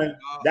the one.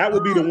 That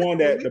would be the one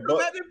that the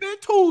Bucks.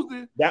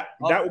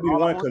 That would be the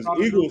one because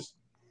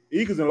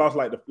Eagles and lost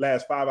like the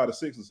last 5 out of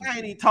 6 or something. I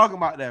ain't even talking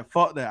about that.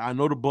 Fuck that. I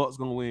know the Bucks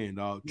gonna win,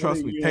 dog.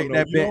 Trust me. Take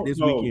that bet this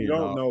weekend. You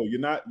don't know.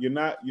 You're not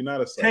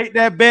a sucker. Take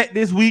that bet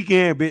this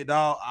weekend, big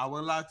dog. I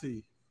wouldn't lie to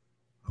you.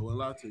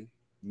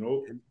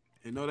 Nope.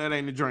 And no, that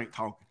ain't the drink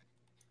talking.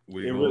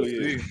 It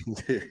really is.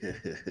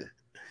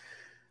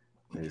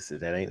 They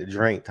said that ain't the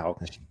drink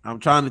talking. I'm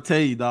trying to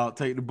tell you, dog.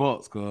 Take the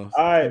Bucks, cuz.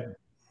 All right.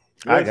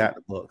 I got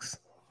the Bucks.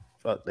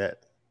 Fuck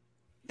that.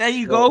 There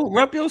you go.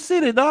 Rep your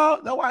city,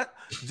 dog. That's why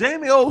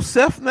Jamie old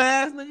Seth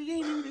ass nigga. You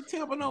ain't even get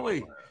Tampa no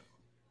way.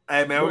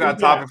 Hey man, we got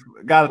a topic.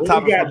 Got a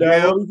topic.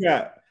 What we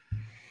got?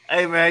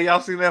 Hey man,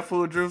 y'all seen that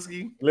fool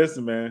Drewski?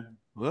 Listen, man.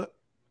 What?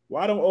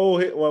 Why y'all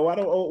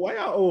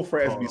old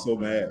frats be so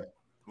mad?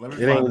 Let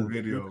me find the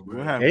video.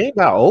 It ain't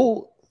about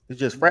old. It's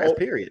just frats.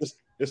 Period.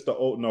 It's the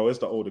old. No, it's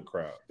the older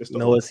crowd.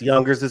 It's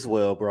youngers as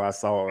well, bro. I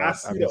see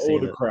the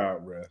older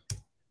crowd, bro.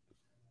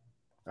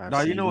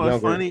 No, you know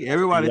what's funny?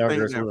 Everybody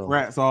thinks that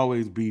frats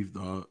always beef,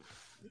 dog.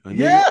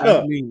 Yeah.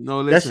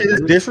 No, listen. That shit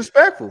is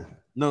disrespectful.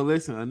 No,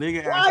 listen. A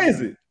nigga. Why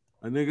is it?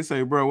 A nigga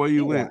say, bro, where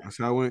you went? I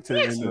said, I went to the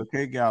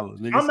MLK Gala.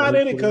 I'm not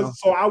in it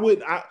because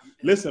I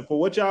listen for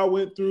what y'all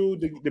went through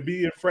to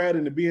be in frat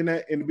and to be in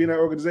that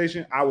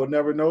organization. I would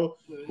never know.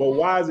 But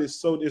why is it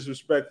so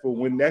disrespectful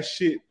when that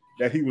shit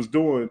that he was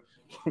doing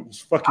was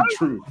fucking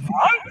true?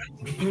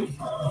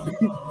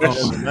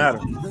 Doesn't matter.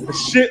 The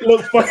shit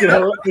looks fucking.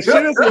 The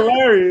shit is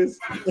hilarious,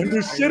 and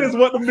the shit is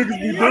what the niggas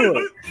be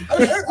doing.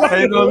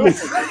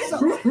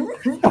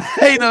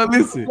 Hey, no,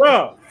 listen.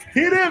 Bro,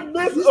 he didn't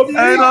miss a beat.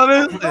 Hey, no,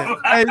 listen.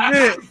 Hey,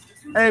 man.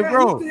 Hey,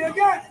 bro.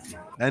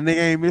 That nigga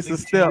ain't miss a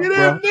step, he bro.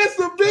 Didn't miss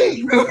a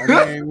beat. That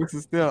nigga ain't miss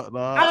a step,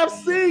 dog. I've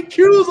seen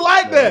cues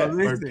like that.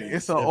 Listen,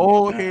 it's an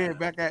old head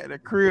back at the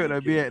crib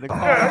that be at the car.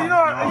 Yeah, you know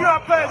I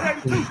played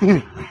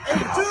 82.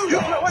 82?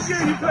 What year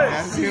you played?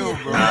 That's him,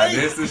 bro.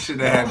 This is shit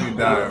that had me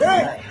dying.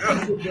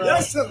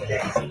 That shit is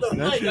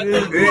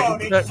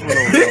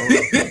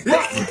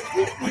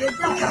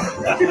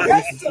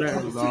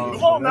disrespectful,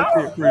 dog. That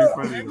shit pretty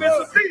funny,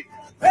 dog.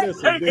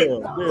 Listen,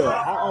 Bill,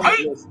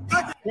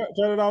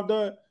 turn it off,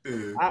 done.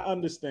 I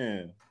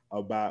understand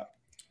about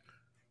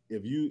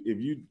if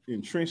you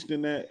entrenched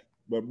in that,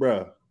 but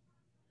what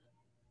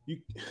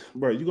you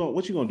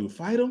gonna do?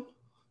 Fight him?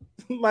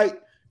 Like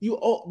you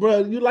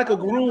like a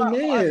grown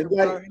man.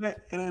 Like it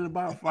ain't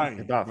about fighting.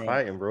 It's about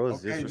fighting, bro. It's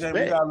okay, disrespect.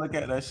 Jay, we gotta look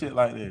at that shit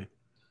like that.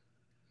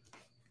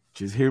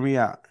 Just hear me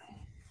out.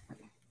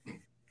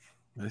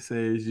 They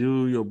say it's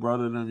you, your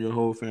brother, and your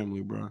whole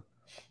family, bro.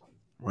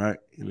 Right?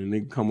 And the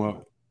nigga come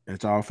up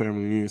at y'all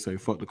family and say,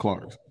 fuck the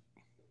Clarks.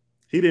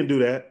 He didn't do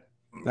that.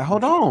 Now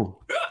hold on.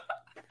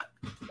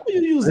 Why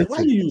you use that?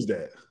 Why you use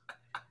that?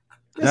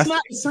 That's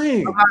not the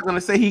same. I'm not gonna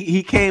say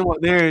he came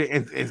up there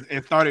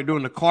and started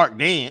doing the Clark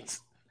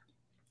dance.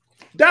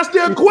 That's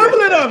the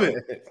equivalent of it.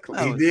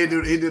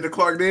 He did the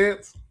Clark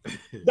dance.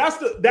 That's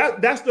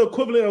the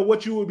equivalent of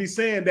what you would be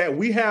saying, that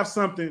we have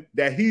something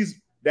that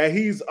he's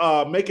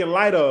making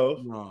light of.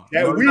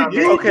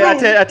 Okay,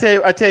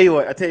 I tell you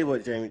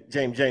what,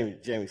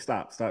 Jamie,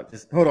 stop.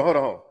 Just hold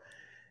on.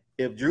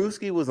 If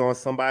Drewski was on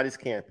somebody's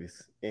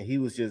campus and he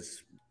was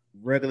just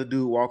regular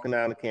dude walking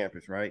down the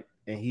campus, right?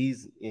 And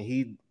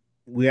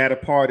we had a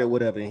party or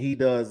whatever, and he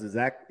throw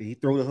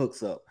the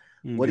hooks up.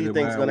 What do you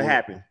think is going to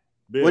happen?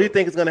 Bill. What do you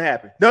think is going to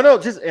happen? No,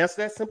 just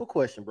answer that simple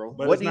question, bro.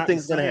 What do you think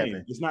is going to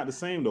happen? It's not the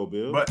same though,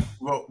 Bill. But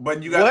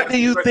you got. What do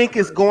you think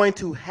is going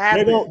to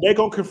happen? They're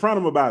gonna confront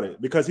him about it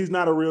because he's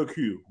not a real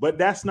Q. But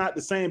that's not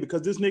the same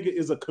because this nigga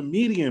is a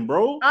comedian,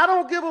 bro. I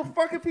don't give a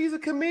fuck if he's a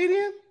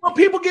comedian. Well,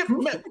 people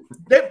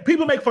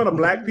make fun of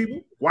black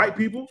people, white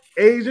people,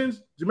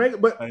 Asians,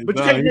 Jamaican, but you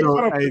can't make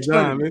fun of.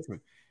 John,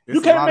 listen.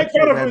 You can't make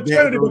fun of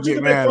fraternity, but you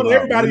can make fun of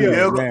everybody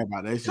else. Mad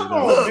about that shit. Come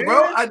on,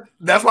 bro.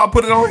 That's why I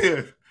put it on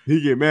here. He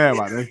get mad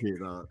about that shit,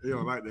 dog. He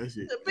don't like that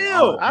shit.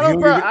 Bill, I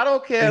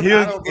don't care. And he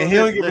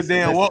don't give a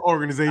damn what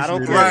organization. I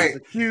don't care.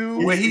 Right. Q,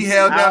 When he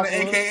held down the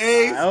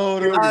AKAs,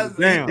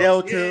 Iota,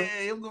 Delta,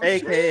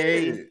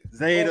 AKA,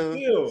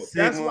 Zeta,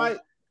 Sigma.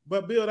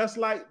 Bill, that's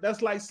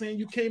like saying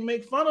you can't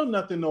make fun of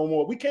nothing no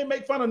more. We can't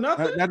make fun of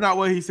nothing. That's not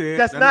what he said.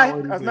 That's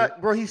not,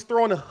 bro. He's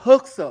throwing the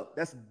hooks up.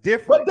 That's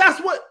different. But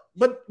that's what.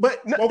 But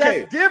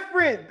okay, that's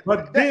different.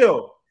 But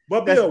Bill,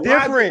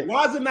 different.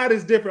 Why is it not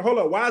as different? Hold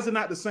up. Why is it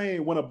not the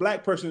same when a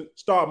black person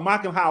start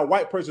mocking how a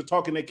white person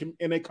talking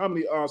in their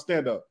comedy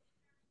stand up?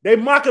 They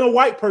mocking a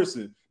white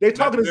person. They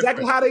talking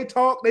exactly how they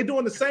talk. They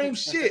doing the same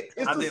shit.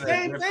 It's the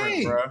same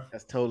thing. Bro.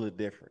 That's totally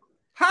different.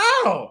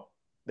 How?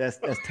 That's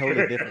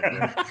totally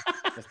different. Bro.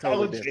 That's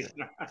totally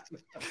different.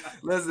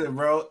 Listen,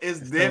 bro, it's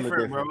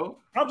different, bro.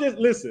 I'm just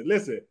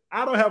listen.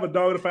 I don't have a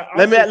dog in the fight.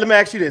 Let me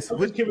ask you this. I'm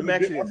just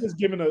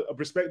giving a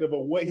perspective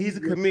of what he's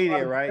a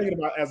comedian, right? Thinking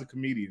about as a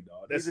comedian,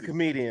 dog. He's a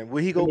comedian.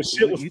 Will he go?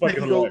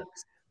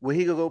 Would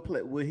he go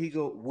play? Would he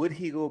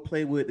go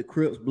play with the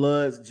Crips,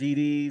 Bloods,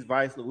 GDs,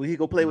 Vice? Would he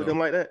go play with them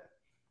like that?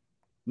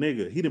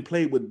 Nigga, he didn't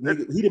play with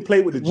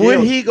the jail. Would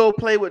he go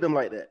play with them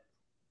like that?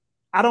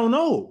 I don't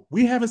know.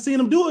 We haven't seen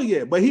him do it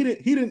yet, but he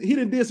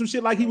didn't did some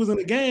shit like he was in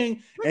a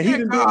gang, and he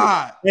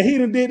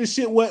didn't did the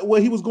shit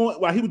what he was going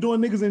while he was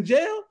doing niggas in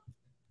jail.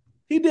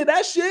 He did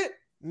that shit,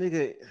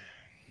 nigga.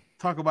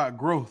 Talk about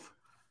growth,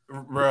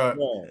 bro.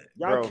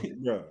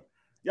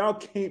 Y'all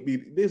can't be.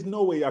 There's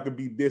no way y'all can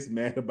be this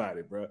mad about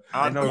it, bro.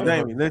 I know,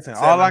 Jamie. Listen,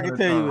 all I can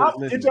tell you is,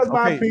 listen, it's just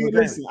my opinion.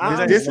 Listen,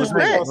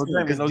 disrespect.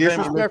 It's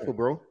disrespectful,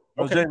 bro.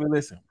 Jamie,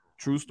 listen.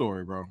 True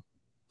story, bro.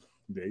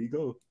 There you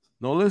go.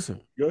 No, listen.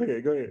 Go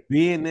ahead.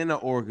 Being in an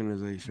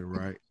organization,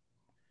 right?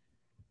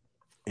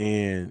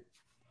 And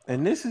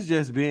this is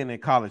just being in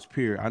college,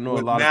 period. I know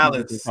a lot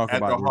of people talk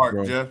about the heart,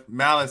 this, Jeff.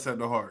 Malice at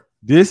the heart.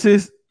 This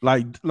is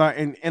like,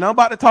 and I'm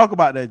about to talk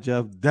about that,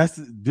 Jeff. This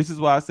is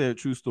why I said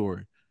true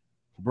story,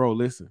 bro.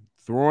 Listen,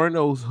 throwing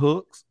those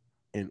hooks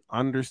and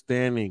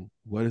understanding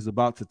what is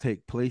about to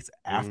take place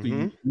after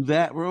you do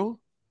that, bro.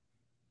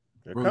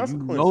 Bro,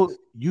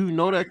 you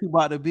know that you're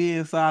about to be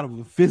inside of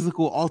a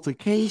physical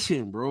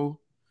altercation, bro.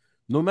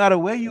 No matter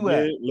where you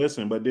at.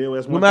 Listen, but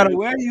that's no matter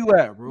where you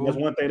at, bro. That's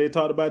one thing they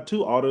talked about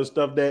too. All the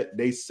stuff that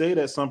they say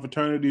that some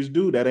fraternities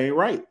do that ain't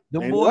right.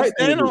 The boys,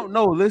 they don't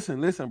know.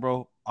 Listen,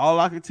 bro. All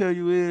I can tell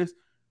you is,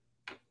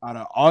 out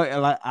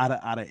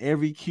of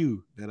every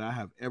Q that I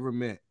have ever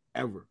met,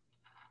 ever,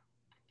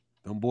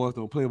 them boys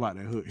don't play about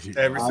that hook shit.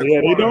 They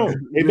don't.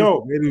 They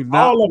do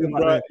not. All of them,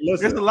 bro.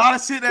 Listen, there's a lot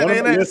of shit that they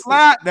ain't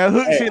slide. That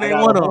hook shit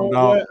ain't one of them,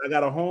 dog. I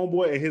got a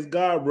homeboy and his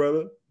god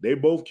brother. They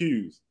both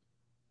Qs.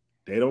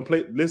 They don't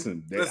play.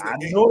 Listen,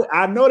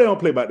 I know they don't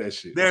play about that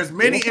shit. There's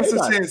many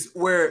instances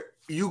where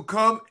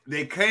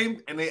they came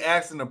and they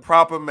asked in the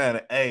proper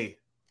manner. Hey,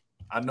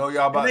 I know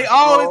y'all about.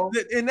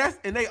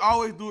 And they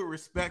always do it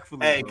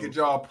respectfully. Hey, bro. Could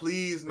y'all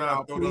please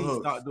not throw the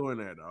hooks? Stop doing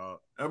that, dog.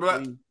 And be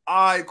like,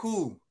 all right,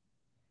 cool.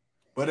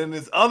 But in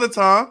this other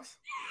times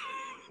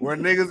where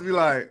niggas be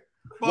like,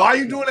 why are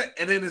you doing it?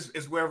 And then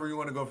it's wherever you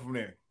want to go from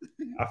there.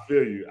 I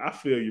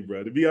feel you,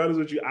 bro. To be honest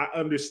with you, I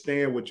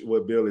understand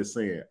what Bill is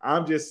saying.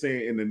 I'm just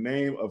saying, in the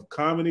name of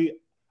comedy,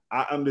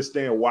 I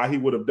understand why he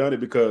would have done it,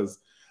 because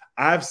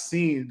I've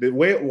seen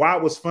why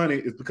it was funny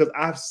is because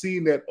I've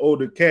seen that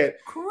older cat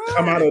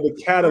come out of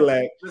the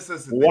Cadillac,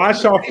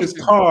 wash off his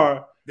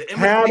car,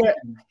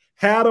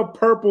 had a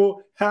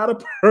purple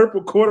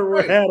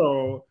corduroy hat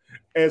on,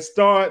 and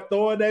start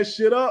throwing that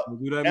shit up.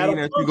 Do that mean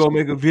that you gonna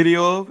make a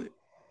video of it?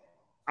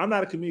 I'm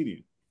not a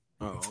comedian.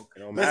 Oh,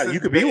 okay. You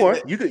could be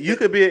one. You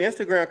could be an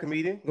Instagram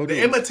comedian.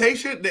 The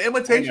imitation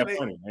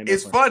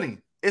is funny.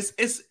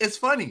 It's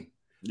funny.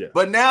 Yeah.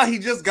 But now he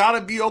just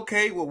gotta be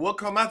okay with what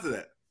come after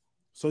that.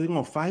 So you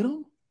gonna fight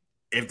him?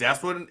 If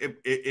that's what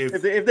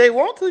if they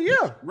want to,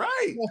 yeah.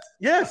 Right.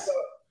 Yes.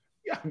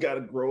 Y'all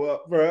gotta grow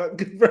up, bro.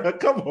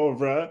 Come on,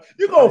 bro.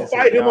 You gonna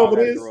fight him over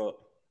this? All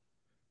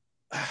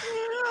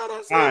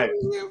right.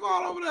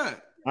 Over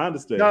that. I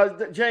understand.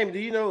 No, James, do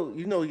you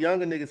know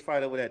younger niggas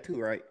fight over that too,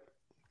 right?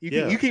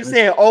 You keep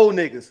saying old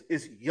niggas.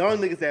 It's young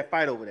niggas that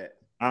fight over that.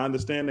 I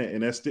understand that,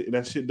 and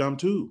that shit dumb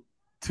too.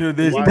 To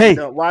this day.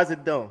 Why is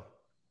it dumb?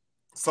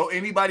 So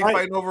anybody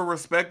fighting over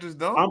respect is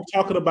dumb? I'm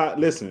talking about,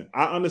 listen,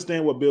 I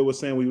understand what Bill was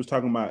saying when he was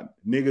talking about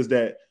niggas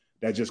that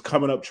just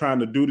coming up trying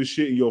to do the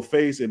shit in your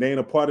face and they ain't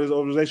a part of this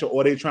organization,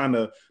 or they trying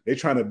to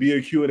be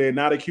a Q and they're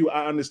not a Q.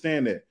 I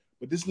understand that.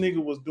 But this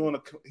nigga was doing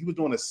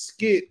a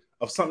skit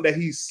of something that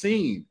he's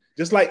seen.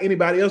 Just like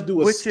anybody else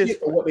do a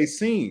skit of what they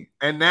seen.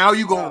 And now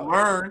you're gonna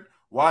learn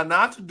why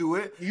not to do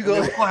it. We're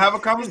gonna have a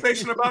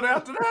conversation about it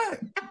after that.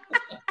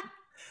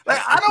 Like,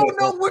 I don't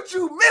know what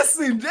you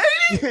missing,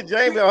 Jamie.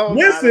 Jamie,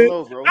 listen,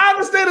 I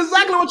understand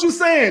exactly what you're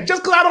saying.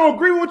 Just because I don't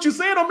agree with what you're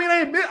saying, don't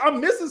mean I'm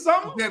missing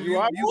something. Yeah,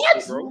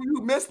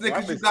 you missed it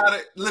because you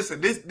gotta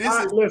listen. This is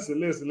listen.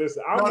 This is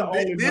a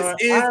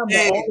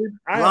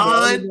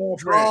line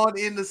drawn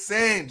in the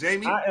sand,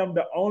 Jamie. I am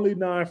the only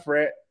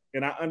non-frat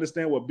and I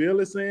understand what Bill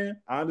is saying.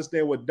 I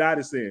understand what Dot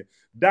is saying.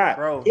 Dot,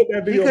 Bro, put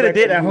that video he could have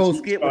back did that on whole YouTube,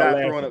 skit start without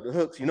laughing. throwing up the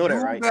hooks. You know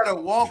that, right? You better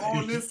walk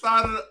on this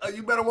side of the.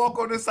 You better walk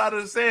on this side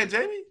of the sand,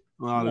 Jamie.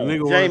 Nah, the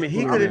nigga Jamie, was-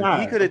 he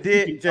could have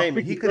did.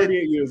 Jamie, he could have.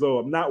 38 years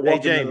old. I'm not Hey,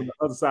 walking Jamie. on the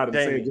other side of the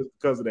Jamie. sand just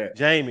because of that.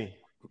 Jamie,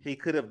 he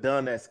could have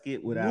done that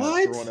skit without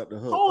What? throwing up the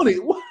hooks. Tony,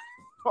 what?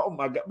 Oh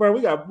my God, bro,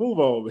 we got to move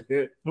on,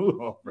 man.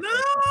 Move on, bro.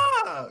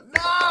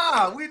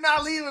 Nah, we're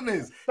not leaving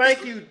this.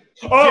 Thank you,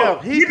 Oh,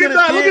 Jeff. He look could at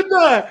have that, did.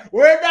 look at that.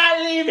 We're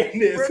not leaving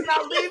this. We're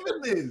not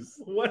leaving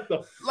this. What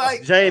the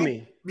Like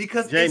Jamie,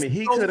 because Jamie, it's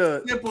he so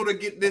coulda- simple to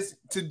get this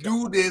to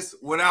do this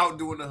without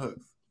doing the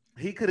hooks.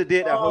 he could have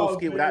did that whole Oh,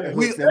 skit without the man.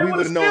 hooks, They and we would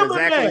would've have known still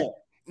been exactly. mad.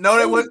 No,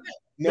 that was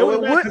No,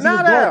 it would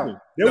not have.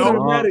 They would have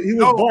No. mad at he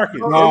was No. barking.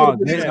 No. They Nah, would've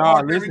been they, mad. nah,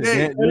 every listen, day. they,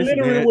 They listen,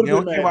 literally they would've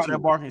don't been care mad about too. that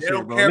barking They shit,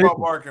 don't bro. care Listen, about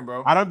barking,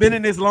 bro. I done been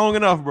in this long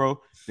enough,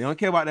 bro. They don't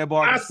care about that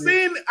barking I shit.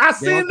 seen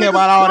don't care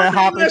about all that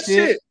hopping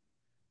shit.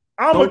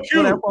 I'm a Don't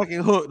throw that cute. fucking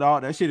hook,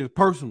 dog. That shit is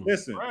personal.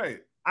 Listen, Right.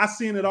 I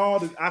seen it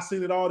all. I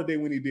seen it all today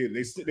when he did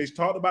it. They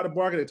talked about the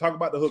barking. They talked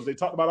about the hooks. They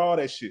talked about all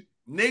that shit.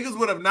 Niggas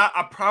would have not.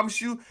 I promise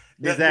you.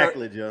 that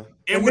Exactly, Joe.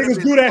 It And would have niggas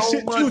been do that so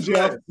shit much too,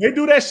 Jeff. less. They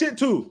do that shit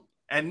too.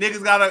 And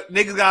niggas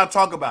gotta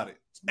talk about it.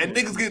 And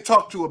niggas get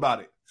talked to about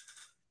it.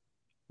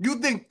 You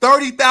think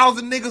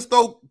 30,000 niggas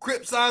throw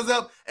Crip signs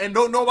up and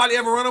don't nobody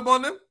ever run up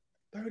on them?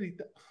 30.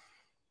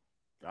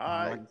 All All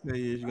I right. can tell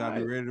you is you gotta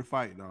be ready to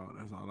fight, dog.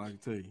 That's all I can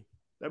tell you.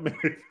 That man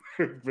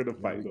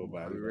finna fight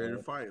nobody. Be ready to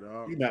dog. fight,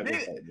 dog. He not gonna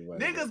Niggas- fight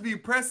nobody. Niggas be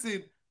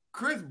pressing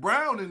Chris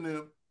Brown in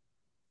them.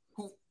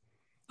 Who,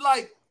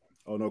 like,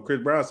 Oh no,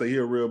 Chris Brown said he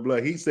a real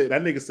blood. He said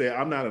that nigga said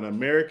I'm not an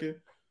American.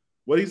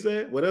 What he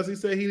said? What else he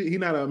said? He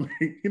not a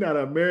he not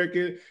an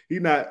American. He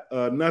not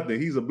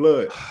nothing. He's a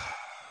blood.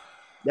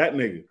 That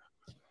nigga.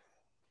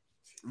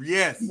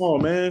 yes, Come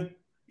on, man.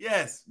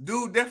 yes,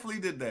 dude definitely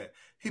did that.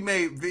 He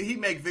make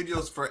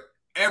videos for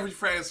every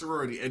frat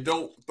sorority and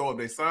don't throw up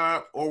their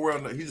sign or wear.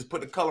 He just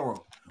put the color on.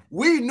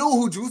 We knew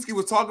who Drewski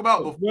was talking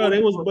about before. Well,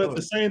 they was, but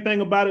the same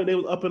thing about it. They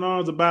was up in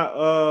arms about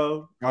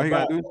All you about,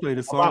 gotta do is play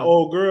the about song.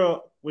 old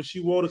girl when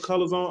she wore the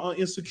colors on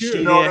Insecure.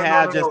 She No, didn't no,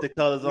 have no, just no. the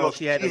colors on. No,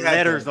 She had the the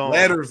letters on.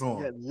 Letters She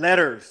on. had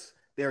letters.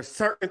 There are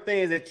certain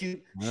things that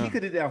you. Yeah. She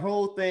could have did that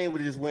whole thing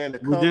with just wearing the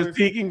With colors just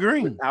pink and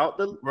green. without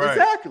the Right.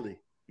 exactly.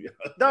 Yeah.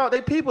 Dog,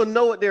 they people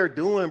know what they're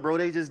doing, bro.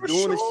 They just For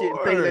doing the shit, and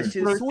think that sure.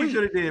 shit's Look, sweet. She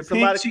could have did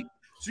Somebody- pink.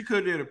 She could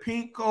have did a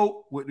pink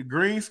coat with the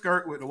green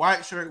skirt with the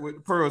white shirt with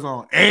the pearls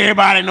on.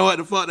 Everybody know what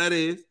the fuck that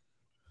is.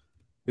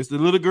 It's the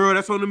little girl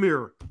that's on the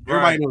mirror.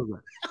 Everybody Right. knows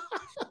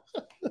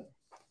that.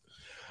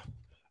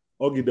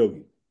 Okie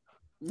dokie.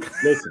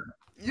 Listen,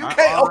 You I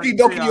can't already okie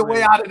dokie see your way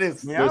y'all out of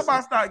this. Man, I'm Listen. about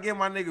to start getting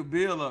my nigga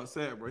Bill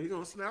upset, bro. He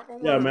gonna snap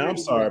on yeah, one man. of I'm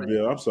the sorry, niggas.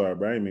 Bill. I'm sorry,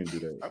 bro. I didn't mean to do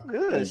that. I'm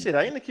good. Shit,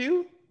 I ain't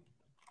accused.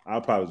 I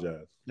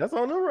apologize. That's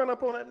on them run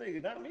up on that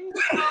nigga, not me.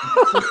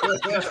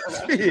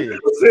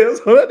 Shit.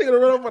 So that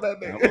nigga run up on that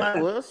I'm nigga.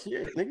 like, well,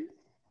 shit, nigga.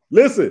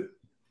 Listen,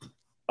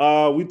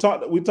 we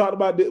talked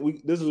about this.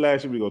 This is the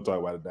last shit we gonna talk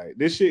about tonight.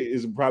 This shit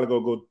is probably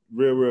gonna go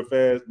real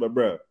fast, but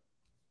bro,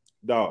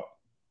 dog,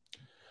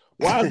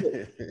 why is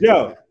it?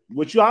 Yo,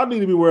 what y'all need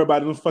to be worried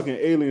about is those fucking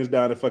aliens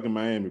down in fucking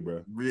Miami,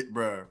 bro.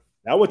 Bro,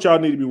 That's what y'all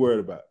need to be worried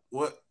about.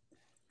 what?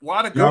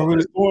 Why the Y'all What really-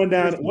 is going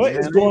down? What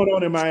is Man, going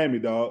on in Miami,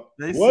 dog?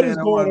 They What said is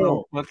there going wasn't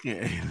on? no fucking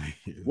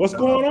aliens, What's dog.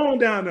 going on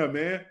down there,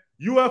 man?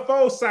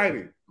 UFO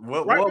sighting.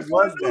 What Right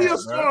before was the New Year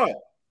that, bro? start.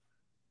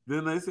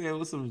 Then they said it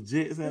was some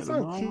jits at That's the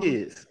some mall.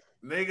 kids.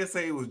 Niggas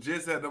say it was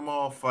just at the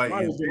mall Might fighting.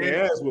 have been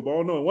their ass whip. I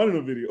don't know. In one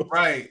of the videos.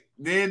 Right.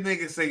 Then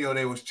niggas say, yo,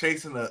 they was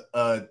chasing an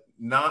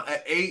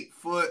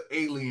 8-foot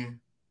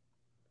alien.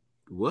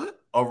 What?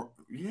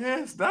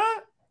 Yes,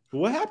 that.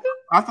 What happened?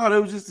 I thought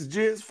it was just the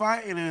jits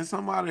fighting and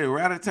somebody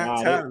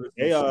rat-a-tat-tat.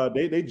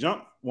 They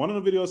jumped. One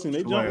of the videos seen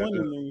they jumped Right. one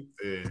of them.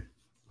 Yeah.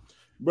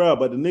 Bro,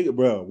 but the nigga,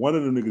 bro, one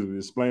of the niggas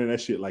was explaining that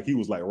shit like he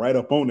was like right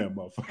up on that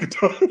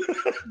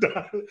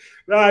motherfucker.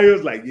 Nah, he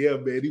was like, yeah,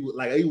 man, he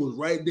was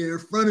right there in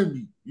front of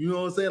me. You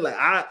know what I'm saying? Like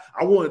I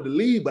wanted to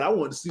leave, but I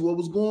wanted to see what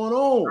was going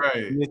on.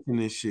 Right. Missing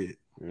this shit.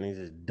 Niggas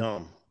just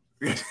dumb.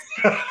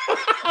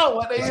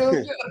 What they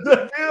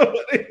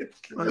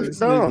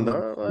Dumb,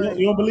 dog. Like,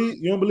 you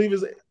don't believe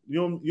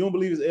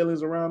it's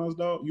aliens around us,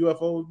 dog?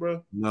 UFOs,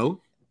 bro.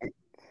 No.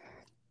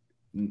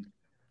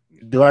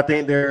 do I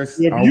think there's?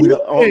 If are you we the,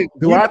 think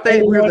do we I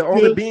think we're the don't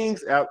only feel-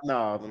 beings out?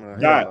 No, hell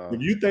God, no.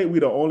 if you think we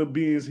the only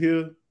beings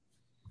here,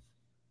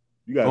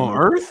 you got On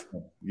Earth?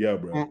 Yeah,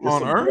 bro.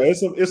 On Earth?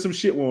 It's some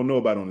shit we don't know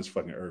about on this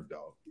fucking Earth,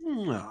 dog.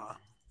 Nah.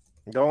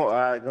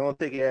 Don't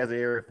take it as an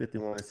Area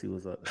 51 and see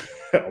what's up.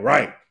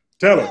 Right.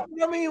 Tell him.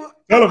 I mean,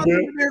 Tell 'em, I Bill.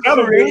 think they're Tell 'em,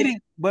 Bill. creating,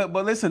 but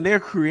listen,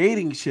 they're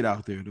creating shit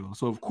out there though.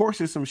 So of course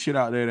there's some shit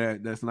out there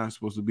that's not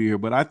supposed to be here.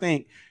 But I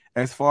think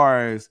as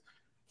far as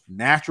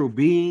natural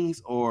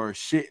beings or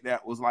shit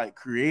that was like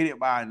created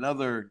by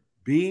another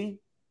being,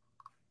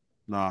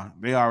 nah,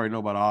 they already know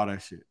about all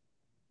that shit.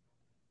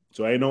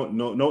 So ain't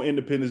no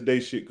Independence Day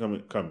shit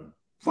coming.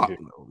 Fuck Okay.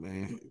 no,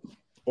 man.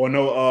 Or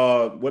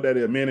no what that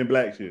is, Men in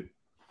Black shit.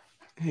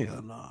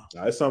 Hell no.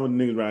 Nah, it's some of the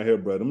niggas around here,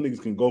 bro. Them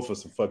niggas can go for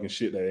some fucking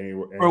shit that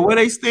ain't Bro, where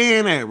they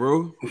staying at,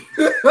 bro?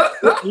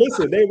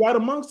 Listen, they right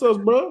amongst us,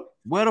 bro.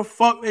 Where the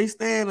fuck they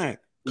staying at?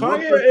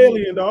 Kanye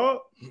alien, dog.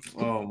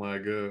 Oh my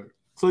god.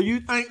 So you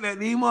think that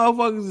these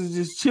motherfuckers is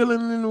just chilling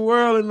in the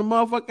world and the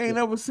motherfucker ain't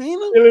ever seen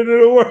them? Chilling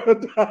in the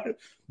world, dog.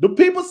 The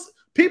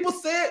people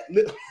said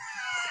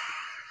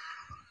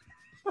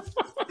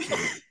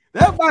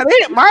That's about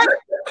it, Mike.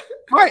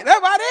 Mike, that's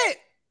about it.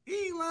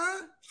 He ain't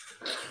lying.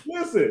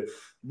 listen,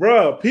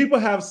 bro, people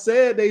have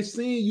said they've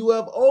seen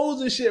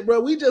UFOs and shit, bro.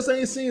 We just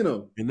ain't seen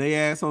them. And they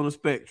ass on the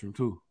spectrum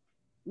too.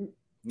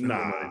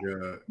 Nah.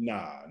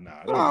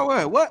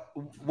 Oh,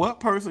 what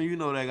person you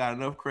know that got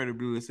enough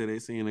credibility to say they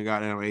seen a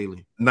goddamn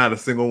alien? Not a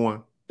single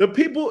one. The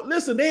people,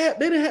 listen, they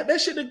didn't have that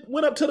shit that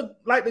went up to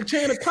the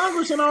chain of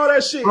Congress and all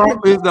that shit.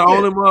 Trump is the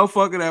only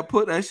motherfucker that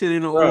put that shit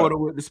in the order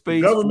with the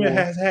space. The government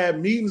has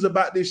had meetings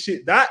about this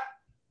shit.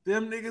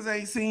 Them niggas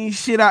ain't seen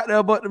shit out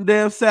there but them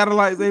damn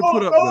satellites they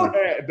put up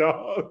there. That,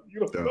 dog. You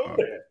don't know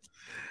that.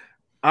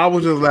 I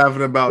was just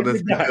laughing about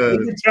this because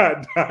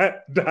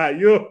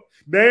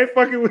they ain't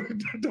fucking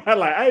with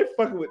like I ain't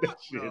fucking with that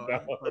shit, dog. I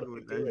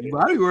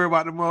ain't worried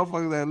about the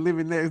motherfuckers that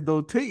living next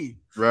door to you.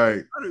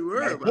 Right. I ain't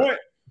worried about it.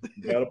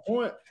 You got a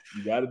point.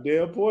 You got a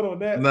damn point on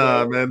that.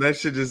 Nah, bro. man, that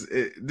shit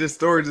this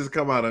story just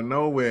come out of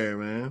nowhere,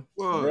 man.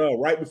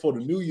 Bro, right before the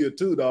new year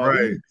too, dog.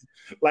 Right.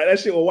 Like that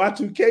shit with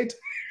Y2K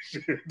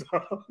shit,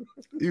 dog.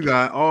 You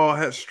got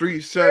all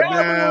streets shut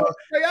down,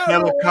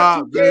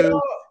 helicopters.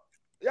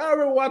 Y'all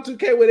remember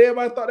Y2K when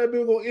everybody thought that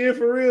bill was gonna end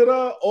for real,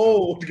 dog?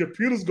 Oh, the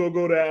computer's gonna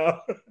go down.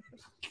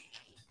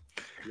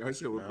 That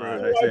shit was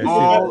crazy.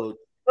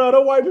 Bro,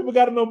 the white people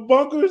got in them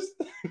bunkers.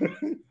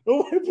 The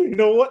white people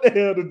know what the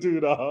hell to do,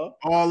 dog.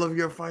 All of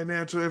your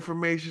financial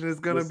information is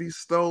gonna be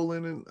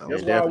stolen, and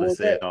They definitely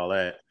said all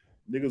that.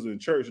 Niggas in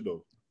church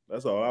though.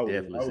 That's all I was.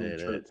 Definitely I was said in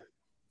church.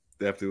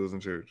 that. Definitely was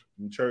in church.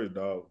 In church,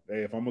 dog.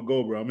 Hey, if I'm gonna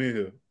go, bro, I'm in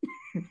here.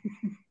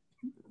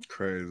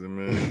 Crazy,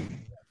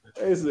 man.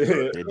 They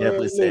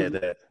definitely said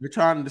that. They're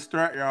trying to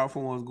distract y'all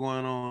from what's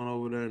going on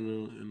over there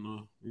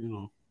in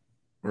the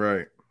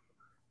Right.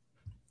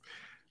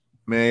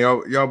 Man,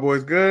 y'all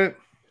boys good?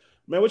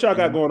 Man, what y'all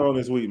got going on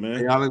this week, man?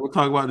 Hey, y'all gonna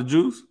talk about the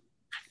juice?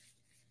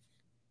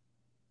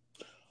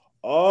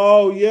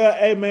 Oh yeah,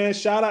 hey man,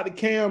 shout out to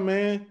Cam,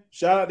 man.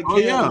 Shout out to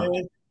Cam,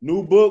 man.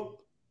 New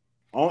book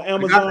on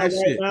Amazon right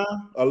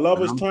now. A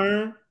Lover's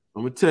Turn.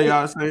 I'm gonna tell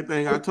y'all the same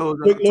thing I told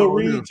you. Quick little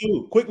read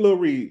too. Quick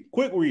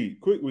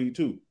read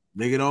too.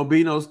 Nigga, don't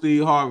be no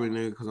Steve Harvey,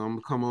 nigga, because I'm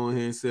gonna come on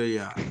here and say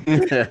y'all.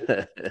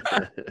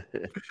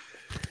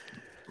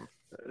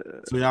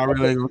 So y'all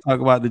really ain't gonna talk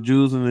about the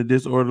Jews and the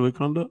disorderly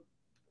conduct?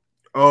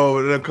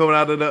 Oh, they're coming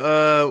out of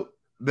the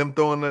them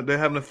throwing they're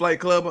having a fight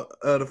club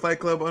under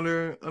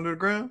the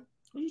ground.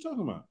 What are you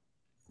talking about?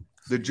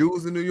 The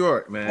Jews in New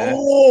York, man.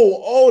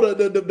 Oh,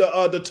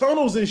 the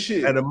tunnels and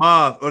shit. At the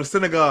mosque or the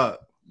synagogue.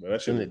 Man,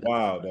 that shit was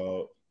wild,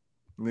 dog.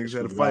 Niggas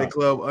had a fight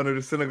club under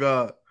the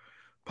synagogue,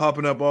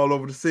 popping up all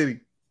over the city.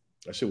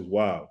 That shit was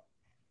wild.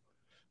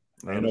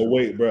 Ain't no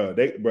wait, bro.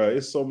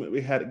 It's so many.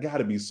 We had got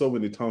to be so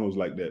many tunnels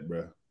like that,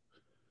 bro.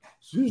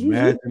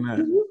 Imagine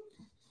that.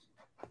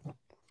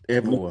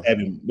 Everyone.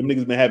 Them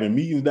niggas been having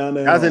meetings down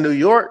there. I was in New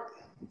York.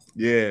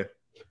 Yeah.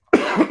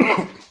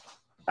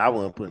 I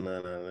wasn't putting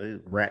none on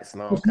it. Rats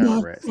and all kind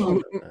of rats.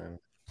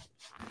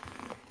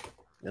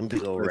 Them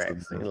big old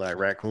rats. They like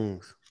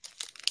raccoons.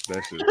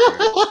 That shit.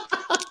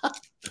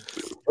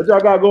 What y'all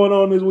got going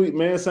on this week,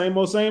 man? Same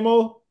old, same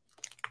old?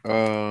 What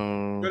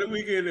the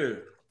weekend is?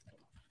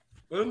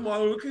 What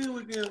Martin Luther King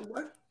weekend?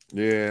 What?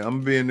 Yeah, I'm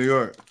gonna be in New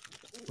York.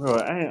 Bro,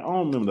 I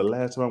don't remember the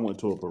last time I went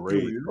to a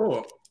parade.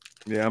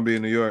 Yeah, I'm be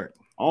in New York.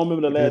 I don't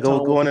remember the last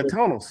time going in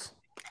tunnels.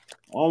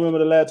 I don't remember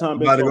the last time.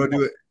 I'm about to go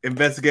do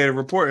investigative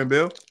reporting,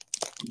 Bill.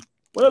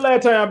 When the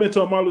last time I've been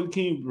to a Martin Luther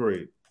King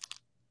parade?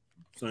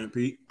 St.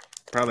 Pete.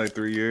 Probably like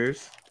 3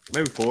 years,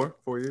 maybe 4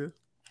 years.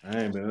 I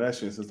ain't been to that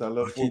shit since I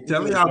left. Keep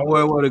telling y'all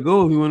boy where to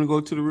go. If you want to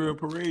go to the real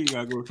parade, you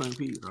gotta go to St.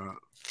 Pete.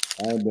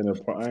 I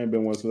ain't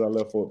been one since I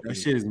left Fort. That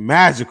shit is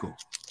magical.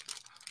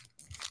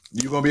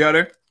 You gonna be out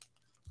there?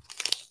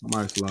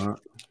 Might slide.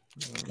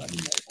 Might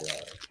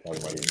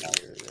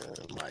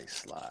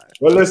slide.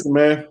 Well, listen,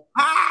 man.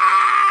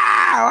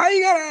 Why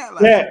you gotta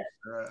act like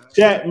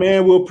Chat,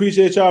 man. We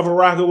appreciate y'all for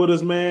rocking with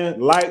us, man.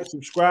 Like,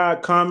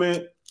 subscribe,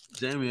 comment.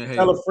 Jamie,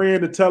 tell a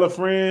friend to tell a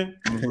friend.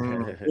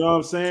 Mm-hmm. You know what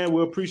I'm saying?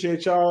 We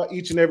appreciate y'all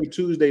each and every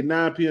Tuesday,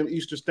 9 p.m.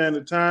 Eastern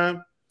Standard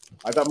Time.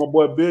 I got my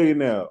boy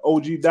Billionaire,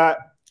 OG Dot,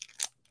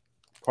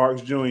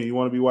 Parks Jr. You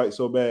want to be white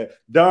so bad.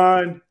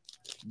 Don,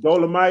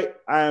 Dolomite,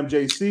 I am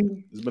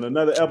JC. It's been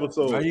another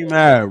episode. Are you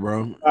mad,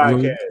 bro? You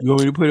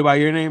want me to put it by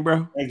your name,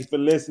 bro? Thank you for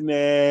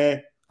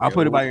listening. I'll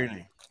put it by your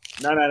name.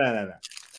 No.